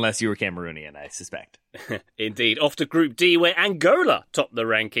entertaining, unless you were Cameroonian, I suspect. Indeed. Off to Group D, where Angola top the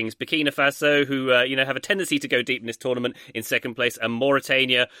rankings. Burkina Faso, who have a tendency to go deep in this tournament, in second place, and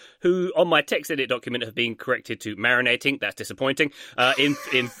Mauritania, who on my text edit document have been corrected to marinating. That's disappointing. In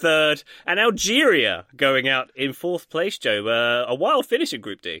third, and Algeria going out in fourth place. Joe, a wild finish in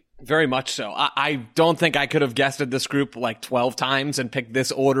Group D. Very much so. I don't think I could have guessed this group like 12 times and picked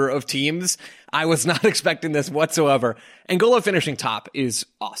this order of teams. I was not expecting this whatsoever. Angola finishing top is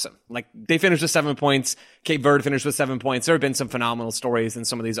awesome. Like, they finished with 7 points. Cape Verde finished with 7 points. There have been some phenomenal stories in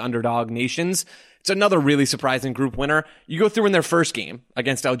some of these underdog nations. It's another really surprising group winner. You go through in their first game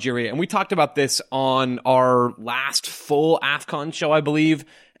against Algeria, and we talked about this on our last full AFCON show, I believe.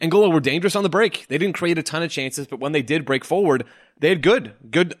 Angola were dangerous on the break. They didn't create a ton of chances, but when they did break forward, they had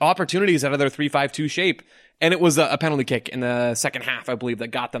good opportunities out of their 3-5-2 shape. And it was a penalty kick in the second half, I believe, that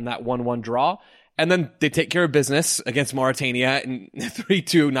got them that 1-1 draw. And then they take care of business against Mauritania in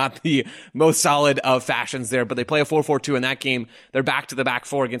 3-2, not the most solid of fashions there, but they play a 4-4-2 in that game. They're back to the back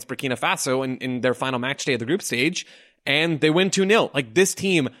four against Burkina Faso in their final match day of the group stage, and they win 2-0. Like, this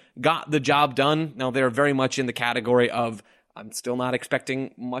team got the job done. Now, they're very much in the category of, I'm still not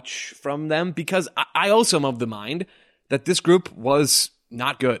expecting much from them, because I also am of the mind that this group was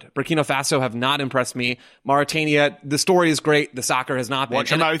not good. Burkina Faso have not impressed me. Mauritania, the story is great. The soccer has not been. Watch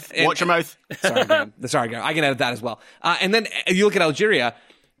your mouth. Watch your mouth. Sorry, Graham. Sorry, Graham. I can edit that as well. And then you look at Algeria,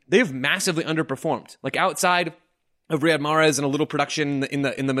 they've massively underperformed. Like, outside of Riyad Mahrez and a little production in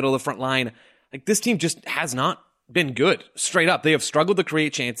the middle of the front line, like, this team just has not been good. Straight up. They have struggled to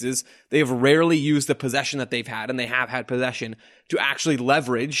create chances. They have rarely used the possession that they've had, and they have had possession, to actually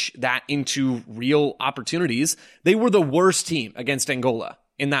leverage that into real opportunities. They were the worst team against Angola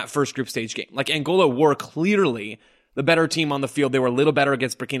in that first group stage game. Like, Angola were clearly the better team on the field. They were a little better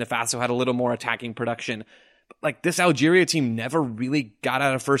against Burkina Faso, had a little more attacking production. But, like, this Algeria team never really got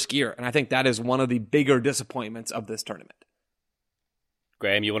out of first gear, and I think that is one of the bigger disappointments of this tournament.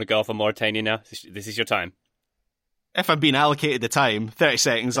 Graham, you want to go off on Mauritania now? This is your time. If I'm being allocated the time, 30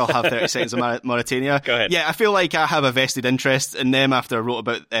 seconds, I'll have 30 seconds of Mauritania. Go ahead. Yeah, I feel like I have a vested interest in them after I wrote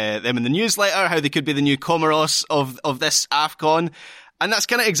about them in the newsletter, how they could be the new Comoros of this AFCON. And that's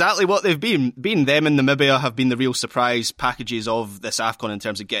kind of exactly what they've been. Them and Namibia have been the real surprise packages of this AFCON in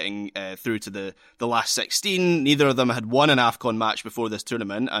terms of getting through to the last 16. Neither of them had won an AFCON match before this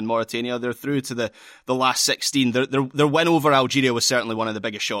tournament, and Mauritania, they're through to the last 16. Their win over Algeria was certainly one of the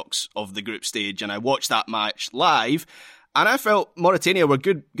biggest shocks of the group stage, and I watched that match live, and I felt Mauritania were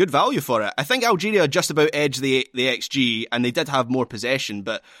good value for it. I think Algeria just about edged the XG, and they did have more possession,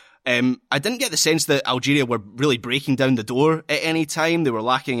 but I didn't get the sense that Algeria were really breaking down the door at any time. They were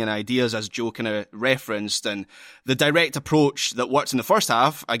lacking in ideas, as Joe kind of referenced, and the direct approach that worked in the first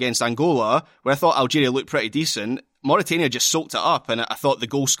half against Angola, where I thought Algeria looked pretty decent, Mauritania just soaked it up, and I thought the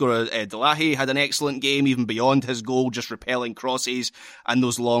goal scorer, Delahaye, had an excellent game, even beyond his goal, just repelling crosses and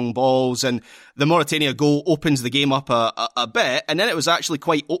those long balls, and the Mauritania goal opens the game up a bit, and then it was actually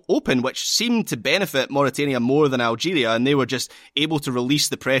quite open, which seemed to benefit Mauritania more than Algeria, and they were just able to release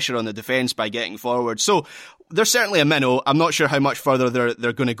the pressure on the defence by getting forward. So they're certainly a minnow. I'm not sure how much further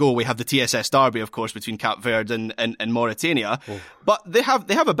they're going to go. We have the TSS derby, of course, between Cape Verde and Mauritania. Oh. But they have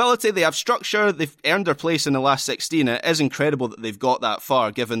ability, they have structure, they've earned their place in the last 16. It is incredible that they've got that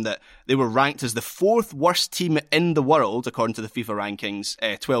far, given that they were ranked as the fourth worst team in the world, according to the FIFA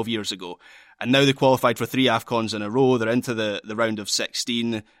rankings, 12 years ago. And now they qualified for 3 AFCONs in a row. They're into the round of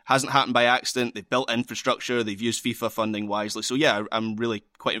 16. Hasn't happened by accident. They've built infrastructure. They've used FIFA funding wisely. So yeah, I'm really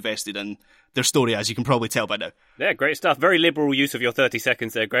quite invested in their story, as you can probably tell by now. Yeah, great stuff. Very liberal use of your 30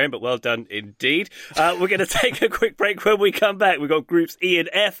 seconds there, Graham, but well done indeed. We're going to take a quick break. When we come back, we've got groups E and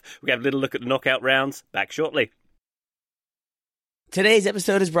F. We're going to have a little look at the knockout rounds. Back shortly. Today's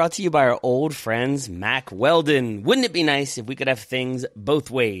episode is brought to you by our old friends, Mac Weldon. Wouldn't it be nice if we could have things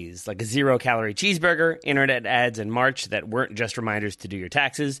both ways, like a 0-calorie cheeseburger, internet ads in March that weren't just reminders to do your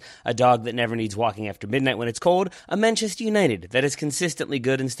taxes, a dog that never needs walking after midnight when it's cold, a Manchester United that is consistently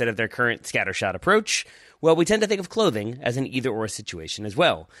good instead of their current scattershot approach? Well, we tend to think of clothing as an either-or situation as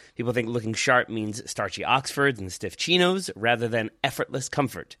well. People think looking sharp means starchy Oxfords and stiff chinos rather than effortless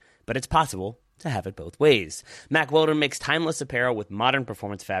comfort. But it's possible to have it both ways. Mac Weldon makes timeless apparel with modern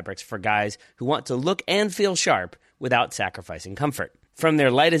performance fabrics for guys who want to look and feel sharp without sacrificing comfort. From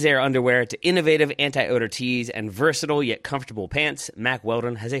their light-as-air underwear to innovative anti-odor tees and versatile yet comfortable pants, Mack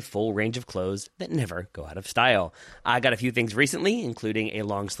Weldon has a full range of clothes that never go out of style. I got a few things recently, including a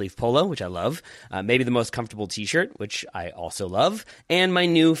long-sleeve polo, which I love, maybe the most comfortable t-shirt, which I also love, and my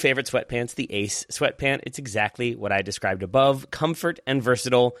new favorite sweatpants, the Ace sweatpant. It's exactly what I described above, comfort and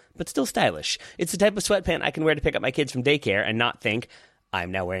versatile, but still stylish. It's the type of sweatpant I can wear to pick up my kids from daycare and not think,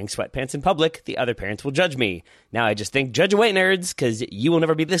 I'm now wearing sweatpants in public, the other parents will judge me. Now I just think, judge away, nerds, because you will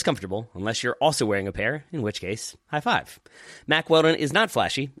never be this comfortable unless you're also wearing a pair, in which case, high five. Mack Weldon is not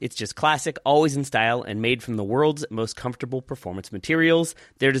flashy. It's just classic, always in style, and made from the world's most comfortable performance materials.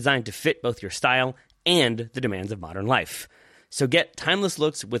 They're designed to fit both your style and the demands of modern life. So get timeless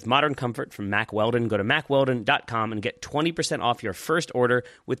looks with modern comfort from Mack Weldon. Go to mackweldon.com and get 20% off your first order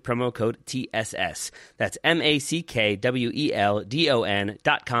with promo code TSS. That's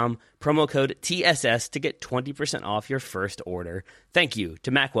mackweldon.com, promo code TSS to get 20% off your first order. Thank you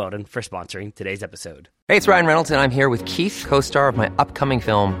to Mack Weldon for sponsoring today's episode. Hey, it's Ryan Reynolds, and I'm here with Keith, co-star of my upcoming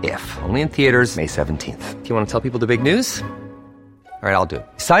film, If, only in theaters May 17th. Do you want to tell people the big news? All right, I'll do it.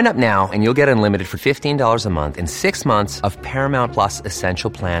 Sign up now and you'll get unlimited for $15 a month and 6 months of Paramount Plus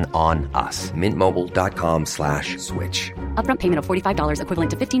Essential Plan on us. MintMobile.com/switch. Upfront payment of $45 equivalent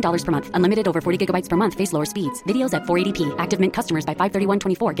to $15 per month. Unlimited over 40 gigabytes per month. Face lower speeds. Videos at 480p. Active Mint customers by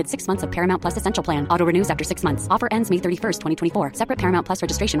 531.24 get 6 months of Paramount Plus Essential Plan. Auto renews after 6 months. Offer ends May 31st, 2024. Separate Paramount Plus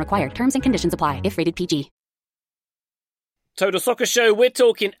registration required. Terms and conditions apply if rated PG. Total Soccer Show, we're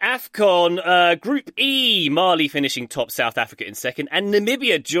talking AFCON. Group E, Mali finishing top, South Africa in second, and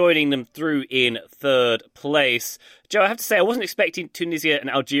Namibia joining them through in third place. Joe, I have to say, I wasn't expecting Tunisia and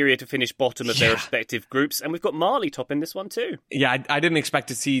Algeria to finish bottom of their respective groups, and we've got Mali topping this one too. Yeah, I didn't expect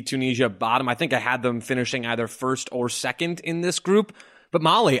to see Tunisia bottom. I think I had them finishing either first or second in this group. But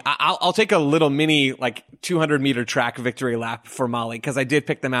Mali, I'll take a little mini, 200-meter track victory lap for Mali, because I did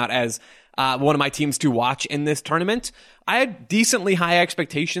pick them out as one of my teams to watch in this tournament. I had decently high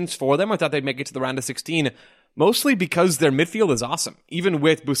expectations for them. I thought they'd make it to the round of 16, mostly because their midfield is awesome. Even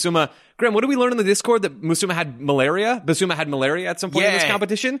with Bissouma. Graham, what did we learn in the Discord? That Bissouma had malaria at some point in this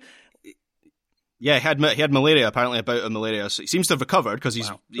competition? Yeah, he had malaria, apparently a bout of malaria. So he seems to have recovered because he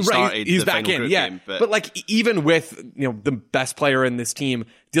started he's the back final in, group yeah. game. But even with the best player in this team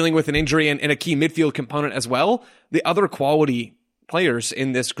dealing with an injury and a key midfield component as well, the other quality players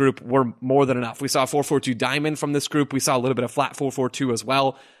in this group were more than enough. We saw a 4-4-2 diamond from this group. We saw a little bit of flat 4-4-2 as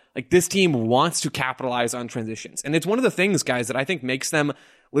well. This team wants to capitalize on transitions. And it's one of the things, guys, that I think makes them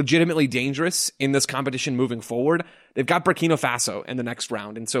legitimately dangerous in this competition moving forward. They've got Burkina Faso in the next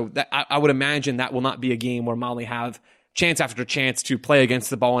round. And so I would imagine that will not be a game where Mali have chance after chance to play against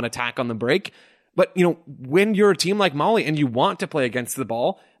the ball and attack on the break. But, when you're a team like Mali and you want to play against the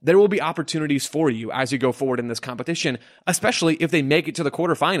ball, there will be opportunities for you as you go forward in this competition, especially if they make it to the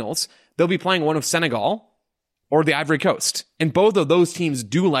quarterfinals. They'll be playing one of Senegal or the Ivory Coast. And both of those teams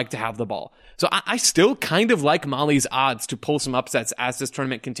do like to have the ball. So I still kind of like Mali's odds to pull some upsets as this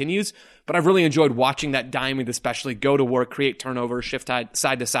tournament continues, but I've really enjoyed watching that diamond especially go to work, create turnovers, shift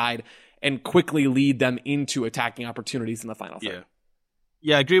side to side, and quickly lead them into attacking opportunities in the final third.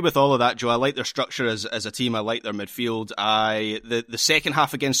 Yeah, I agree with all of that, Joe. I like their structure as a team. I like their midfield. The second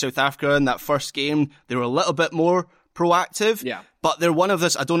half against South Africa in that first game, they were a little bit more proactive. Yeah. But they're one of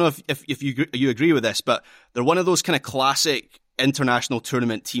this, I don't know if you agree with this, but they're one of those kind of classic international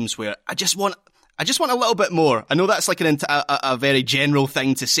tournament teams where I just want a little bit more. I know that's a very general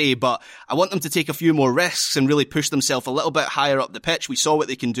thing to say, but I want them to take a few more risks and really push themselves a little bit higher up the pitch. We saw what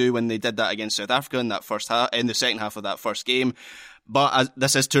they can do when they did that against South Africa in the second half of that first game. But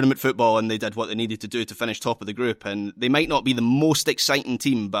this is tournament football, and they did what they needed to do to finish top of the group. And they might not be the most exciting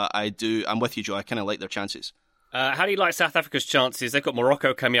team, but I'm with you, Joe. I kind of like their chances. How do you like South Africa's chances? They've got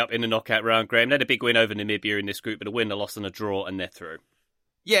Morocco coming up in the knockout round, Graham. They had a big win over Namibia in this group, but a win, a loss, and a draw, and they're through.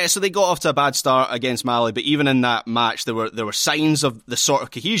 Yeah, so they got off to a bad start against Mali, but even in that match, there were signs of the sort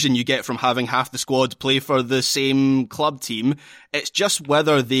of cohesion you get from having half the squad play for the same club team. It's just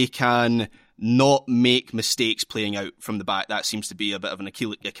whether they can not make mistakes playing out from the back. That seems to be a bit of an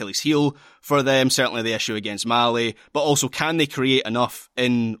Achilles heel for them, certainly the issue against Mali, but also can they create enough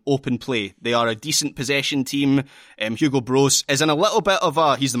in open play? They are a decent possession team. Hugo Broos is in a little bit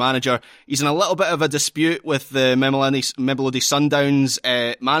of he's the manager, he's in a little bit of a dispute with the Mamelodi Sundowns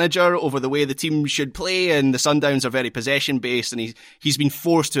manager over the way the team should play, and the Sundowns are very possession based, and he's been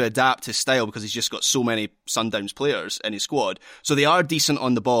forced to adapt his style because he's just got so many Sundowns players in his squad. So they are decent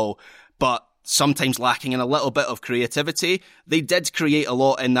on the ball, but sometimes lacking in a little bit of creativity. They did create a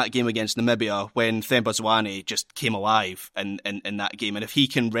lot in that game against Namibia when Themba Zwane just came alive in that game. And if he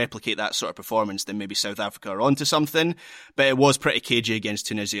can replicate that sort of performance, then maybe South Africa are onto something. But it was pretty cagey against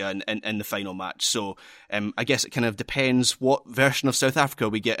Tunisia in the final match. So I guess it kind of depends what version of South Africa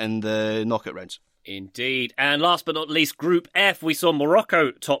we get in the knockout rounds. Indeed. And last but not least, Group F, we saw Morocco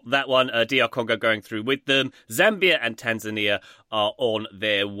top that one, DR Congo going through with them. Zambia and Tanzania are on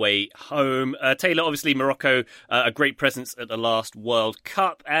their way home. Taylor, obviously Morocco, a great presence at the last World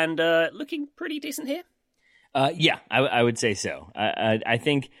Cup and looking pretty decent here. Yeah, I would say so. I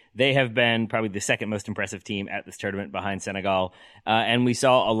think they have been probably the second most impressive team at this tournament behind Senegal. And we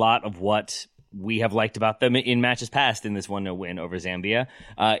saw a lot of what we have liked about them in matches past in this 1-0 win over Zambia.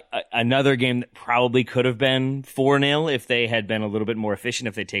 Another game that probably could have been 4-0 if they had been a little bit more efficient,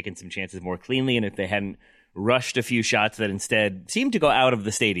 if they'd taken some chances more cleanly, and if they hadn't rushed a few shots that instead seemed to go out of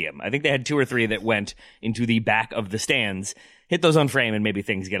the stadium. I think they had 2 or 3 that went into the back of the stands. Hit those on frame and maybe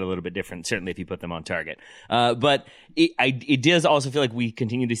things get a little bit different, certainly if you put them on target. But it does also feel like we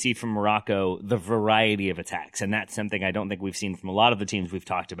continue to see from Morocco the variety of attacks, and that's something I don't think we've seen from a lot of the teams we've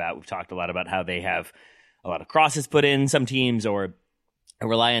talked about. We've talked a lot about how they have a lot of crosses put in, some teams, or a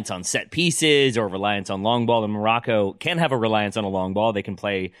reliance on set pieces or reliance on long ball. And Morocco can have a reliance on a long ball. They can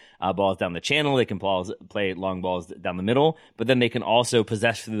play balls down the channel. They can play long balls down the middle, but then they can also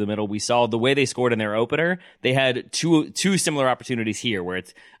possess through the middle. We saw the way they scored in their opener. They had two similar opportunities here where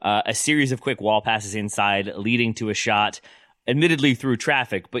it's a series of quick wall passes inside leading to a shot, admittedly through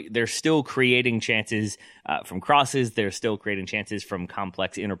traffic, but they're still creating chances from crosses. They're still creating chances from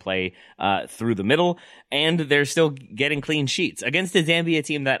complex interplay through the middle, and they're still getting clean sheets against a Zambia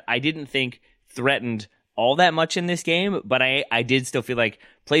team that I didn't think threatened all that much in this game, but I did still feel like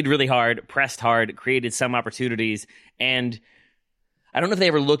played really hard, pressed hard, created some opportunities, and I don't know if they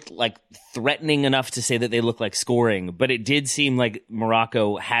ever looked like threatening enough to say that they looked like scoring, but it did seem like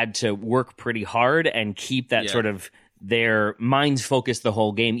Morocco had to work pretty hard and keep that sort of their minds focused the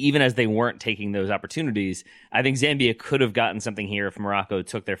whole game, even as they weren't taking those opportunities. I think Zambia could have gotten something here if Morocco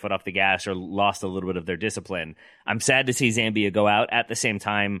took their foot off the gas or lost a little bit of their discipline. I'm sad to see Zambia go out at the same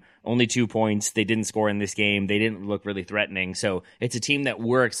time. Only 2 points. They didn't score in this game. They didn't look really threatening. So it's a team that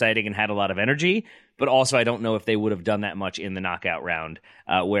were exciting and had a lot of energy, but also I don't know if they would have done that much in the knockout round,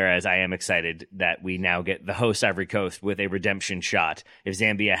 whereas I am excited that we now get the host Ivory Coast with a redemption shot. If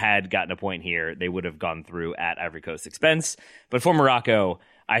Zambia had gotten a point here, they would have gone through at Ivory Coast's expense. But for Morocco,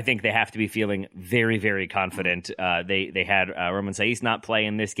 I think they have to be feeling very, very confident. They had Roman Saiss not play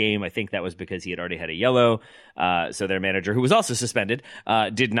in this game. I think that was because he had already had a yellow. So their manager, who was also suspended,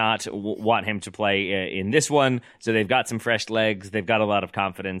 did not want him to play in this one. So they've got some fresh legs. They've got a lot of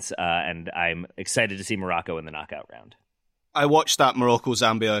confidence. And I'm excited to see Morocco in the knockout round. I watched that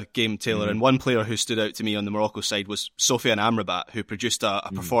Morocco-Zambia game, Taylor, and one player who stood out to me on the Morocco side was Sofiane Amrabat, who produced a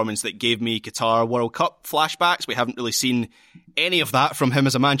performance that gave me Qatar World Cup flashbacks. We haven't really seen any of that from him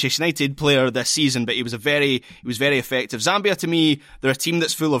as a Manchester United player this season, but he was very effective. Zambia, to me, they're a team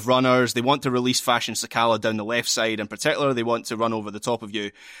that's full of runners. They want to release Fashion Sakala down the left side. In particular, they want to run over the top of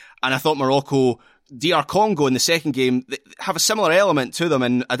you. And I thought Morocco, DR Congo in the second game, they have a similar element to them,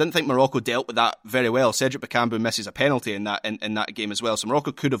 and I didn't think Morocco dealt with that very well. Cedric Bakambu misses a penalty in that game as well, so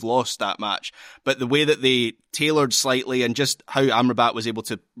Morocco could have lost that match. But the way that they tailored slightly and just how Amrabat was able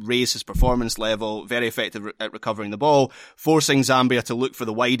to raise his performance level, very effective at recovering the ball, forcing Zambia to look for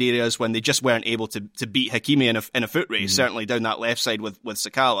the wide areas when they just weren't able to beat Hakimi in a foot race, certainly down that left side with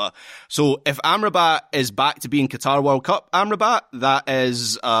Sakala. So if Amrabat is back to being Qatar World Cup Amrabat, that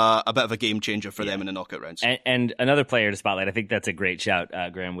is a bit of a game changer for them in the knockout rounds. And another player to spotlight, I think that's a great shout,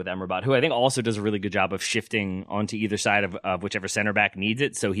 Graham, with Amrabat, who I think also does a really good job of shifting onto either side of whichever center back needs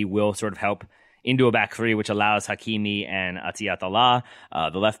it. So he will sort of help into a back three, which allows Hakimi and Atiyat Allah,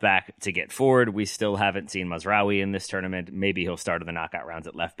 the left back, to get forward. We still haven't seen Mazraoui in this tournament. Maybe he'll start in the knockout rounds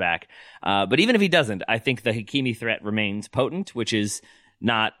at left back. But even if he doesn't, I think the Hakimi threat remains potent, which is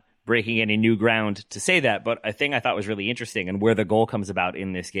not breaking any new ground to say that, but a thing I thought was really interesting and where the goal comes about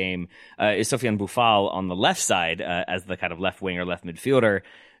in this game is Sofiane Boufal on the left side as the kind of left winger, left midfielder.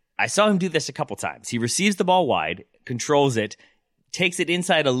 I saw him do this a couple times. He receives the ball wide, controls it, takes it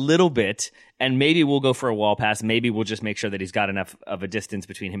inside a little bit, and maybe we'll go for a wall pass. Maybe we'll just make sure that he's got enough of a distance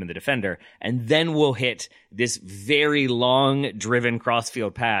between him and the defender. And then we'll hit this very long driven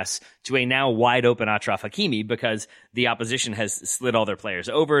crossfield pass to a now wide open Achraf Hakimi because the opposition has slid all their players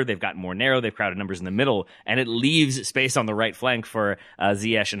over. They've gotten more narrow. They've crowded numbers in the middle, and it leaves space on the right flank for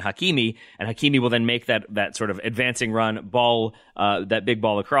Ziyech and Hakimi. And Hakimi will then make that sort of advancing run, ball, that big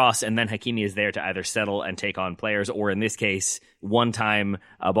ball across. And then Hakimi is there to either settle and take on players, or in this case, one time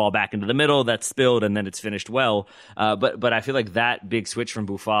a ball back into the middle, that's spilled and then it's finished well. But I feel like that big switch from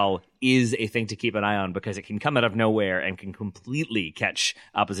Boufal is a thing to keep an eye on because it can come out of nowhere and can completely catch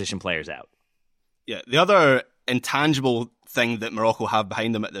opposition players out. Yeah, the other intangible thing that Morocco have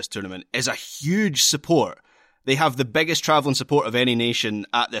behind them at this tournament is a huge support. They have the biggest travelling support of any nation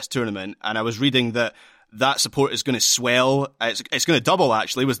at this tournament, and I was reading that support is going to swell. It's going to double,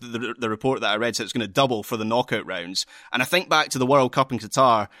 actually, was the report that I read, so it's going to double for the knockout rounds. And I think back to the World Cup in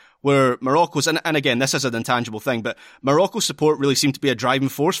Qatar, where Morocco's, and again, this is an intangible thing, but Morocco's support really seemed to be a driving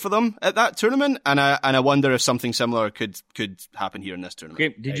force for them at that tournament, and I wonder if something similar could happen here in this tournament.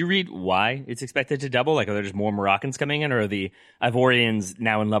 Okay, did you read why it's expected to double? Like, are there just more Moroccans coming in, or are the Ivorians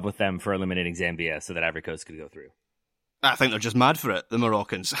now in love with them for eliminating Zambia so that Ivory Coast could go through? I think they're just mad for it, the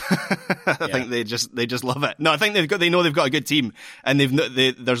Moroccans. I think they just love it. No, I think they know they've got a good team, and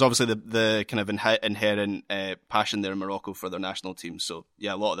there's obviously the kind of inherent passion there in Morocco for their national team. So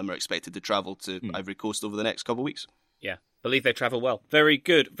yeah, a lot of them are expected to travel to Ivory Coast over the next couple of weeks. Yeah, believe they travel well. Very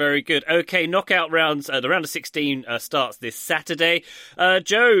good, very good. Okay, knockout rounds. The round of 16 starts this Saturday.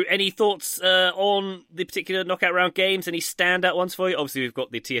 Joe, any thoughts on the particular knockout round games? Any standout ones for you? Obviously, we've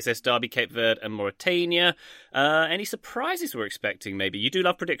got the TSS Derby, Cape Verde and Mauritania. Any surprises we're expecting, maybe? You do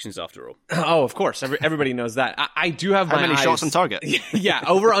love predictions, after all. Oh, of course. Everybody knows that. I do have How many shots on target? Yeah,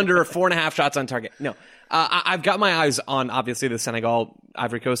 over under 4.5 shots on target. No, I've got my eyes on, obviously, the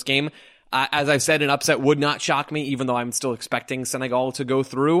Senegal-Ivory Coast game. As I've said, an upset would not shock me, even though I'm still expecting Senegal to go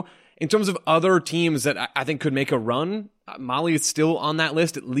through. In terms of other teams that I think could make a run, Mali is still on that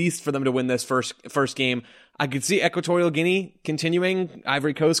list, at least for them to win this first game. I could see Equatorial Guinea continuing,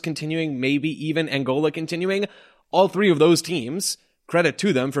 Ivory Coast continuing, maybe even Angola continuing. All three of those teams, credit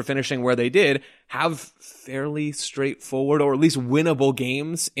to them for finishing where they did, have fairly straightforward or at least winnable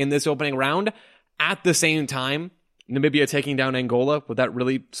games in this opening round. At the same time, Namibia taking down Angola, would that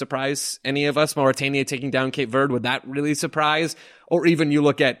really surprise any of us? Mauritania taking down Cape Verde, would that really surprise? Or even you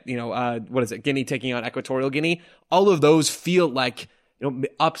look at, Guinea taking on Equatorial Guinea. All of those feel like,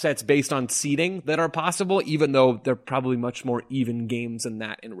 upsets based on seeding that are possible, even though they're probably much more even games than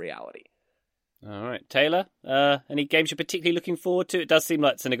that in reality. All right, Taylor, any games you're particularly looking forward to? It does seem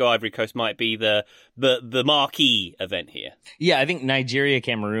like Senegal Ivory Coast might be the marquee event here. Yeah, I think Nigeria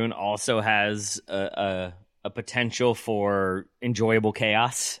Cameroon also has a potential for enjoyable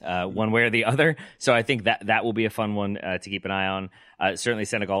chaos, one way or the other. So I think that will be a fun one to keep an eye on. Certainly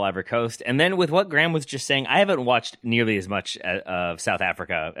Senegal, Ivory Coast. And then with what Graham was just saying, I haven't watched nearly as much of South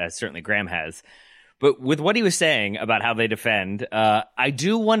Africa as certainly Graham has. But with what he was saying about how they defend, I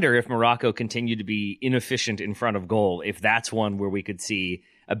do wonder if Morocco continued to be inefficient in front of goal, if that's one where we could see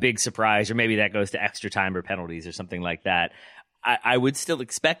a big surprise, or maybe that goes to extra time or penalties or something like that. I would still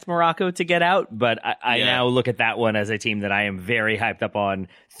expect Morocco to get out, but I now look at that one as a team that I am very hyped up on,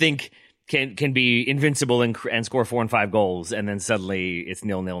 think can be invincible and score 4 and 5 goals, and then suddenly it's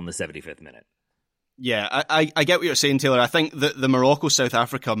 0-0 in the 75th minute. Yeah, I get what you're saying, Taylor. I think that the Morocco-South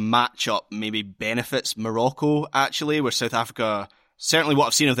Africa matchup maybe benefits Morocco, actually, where South Africa, certainly what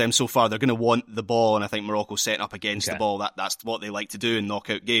I've seen of them so far, they're going to want the ball, and I think Morocco's setting up against the ball. That's what they like to do in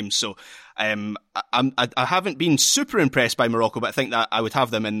knockout games. So I haven't been super impressed by Morocco, but I think that I would have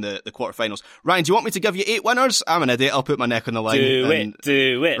them in the quarterfinals. Ryan, do you want me to give you 8 winners? I'm an idiot. I'll put my neck on the line.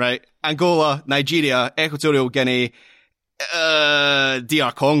 Do it. Right. Angola, Nigeria, Equatorial Guinea,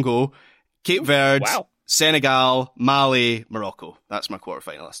 DR Congo, Cape Verde, Senegal, Mali, Morocco. That's my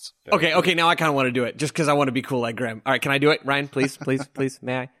quarterfinalists. Okay, now I kind of want to do it, just because I want to be cool like Graham. All right, can I do it, Ryan? Please,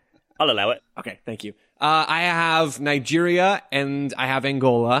 may I? I'll allow it. Okay, thank you. I have Nigeria, and I have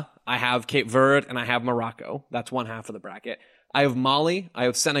Angola. I have Cape Verde, and I have Morocco. That's one half of the bracket. I have Mali, I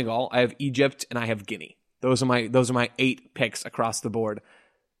have Senegal, I have Egypt, and I have Guinea. Those are my 8 picks across the board.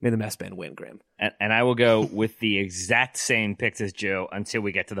 May the mess band win, Graham. And I will go with the exact same picks as Joe until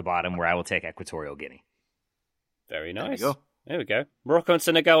we get to the bottom, where I will take Equatorial Guinea. Very nice. There we go. Morocco and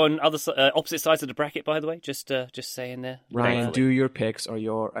Senegal on opposite sides of the bracket, by the way. Just saying there. Ryan, do your picks or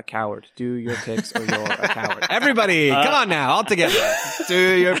you're a coward. Do your picks or you're a coward. Everybody, come on now, all together.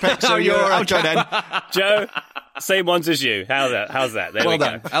 Do your picks or you're a coward. Joe, same ones as you. How's that? There well we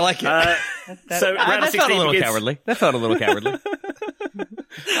done. go. I like it. That felt a little cowardly. That felt a little cowardly.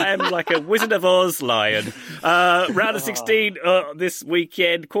 I am like a Wizard of Oz lion. Round of 16 this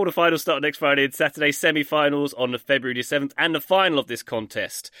weekend. Quarterfinals start next Friday and Saturday. Semi-finals on February 7th. And the final of this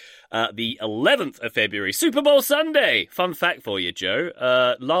contest, the 11th of February. Super Bowl Sunday. Fun fact for you, Joe.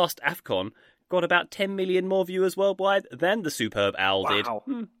 Last AFCON got about 10 million more viewers worldwide than the Superb Owl did.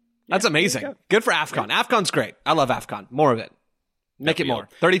 That's amazing. Good for AFCON. Yeah. AFCON's great. I love AFCON. More of it. Make it more.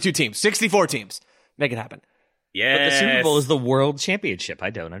 32 teams. 64 teams. Make it happen. Yeah. But the Super Bowl is the world championship.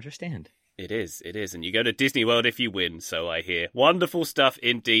 I don't understand. It is. And you go to Disney World if you win, so I hear. Wonderful stuff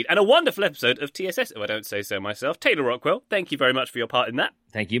indeed. And a wonderful episode of TSS, if I don't say so myself. Taylor Rockwell, thank you very much for your part in that.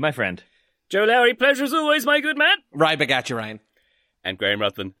 Thank you, my friend. Joe Lowry, pleasure as always, my good man. Right back at you, Ryan. And Graham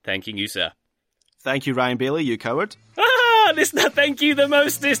Ruthven, thanking you, sir. Thank you, Ryan Bailey, you coward. Listener, thank you the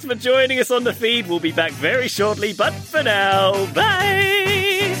mostest for joining us on the feed. We'll be back very shortly, but for now, bye!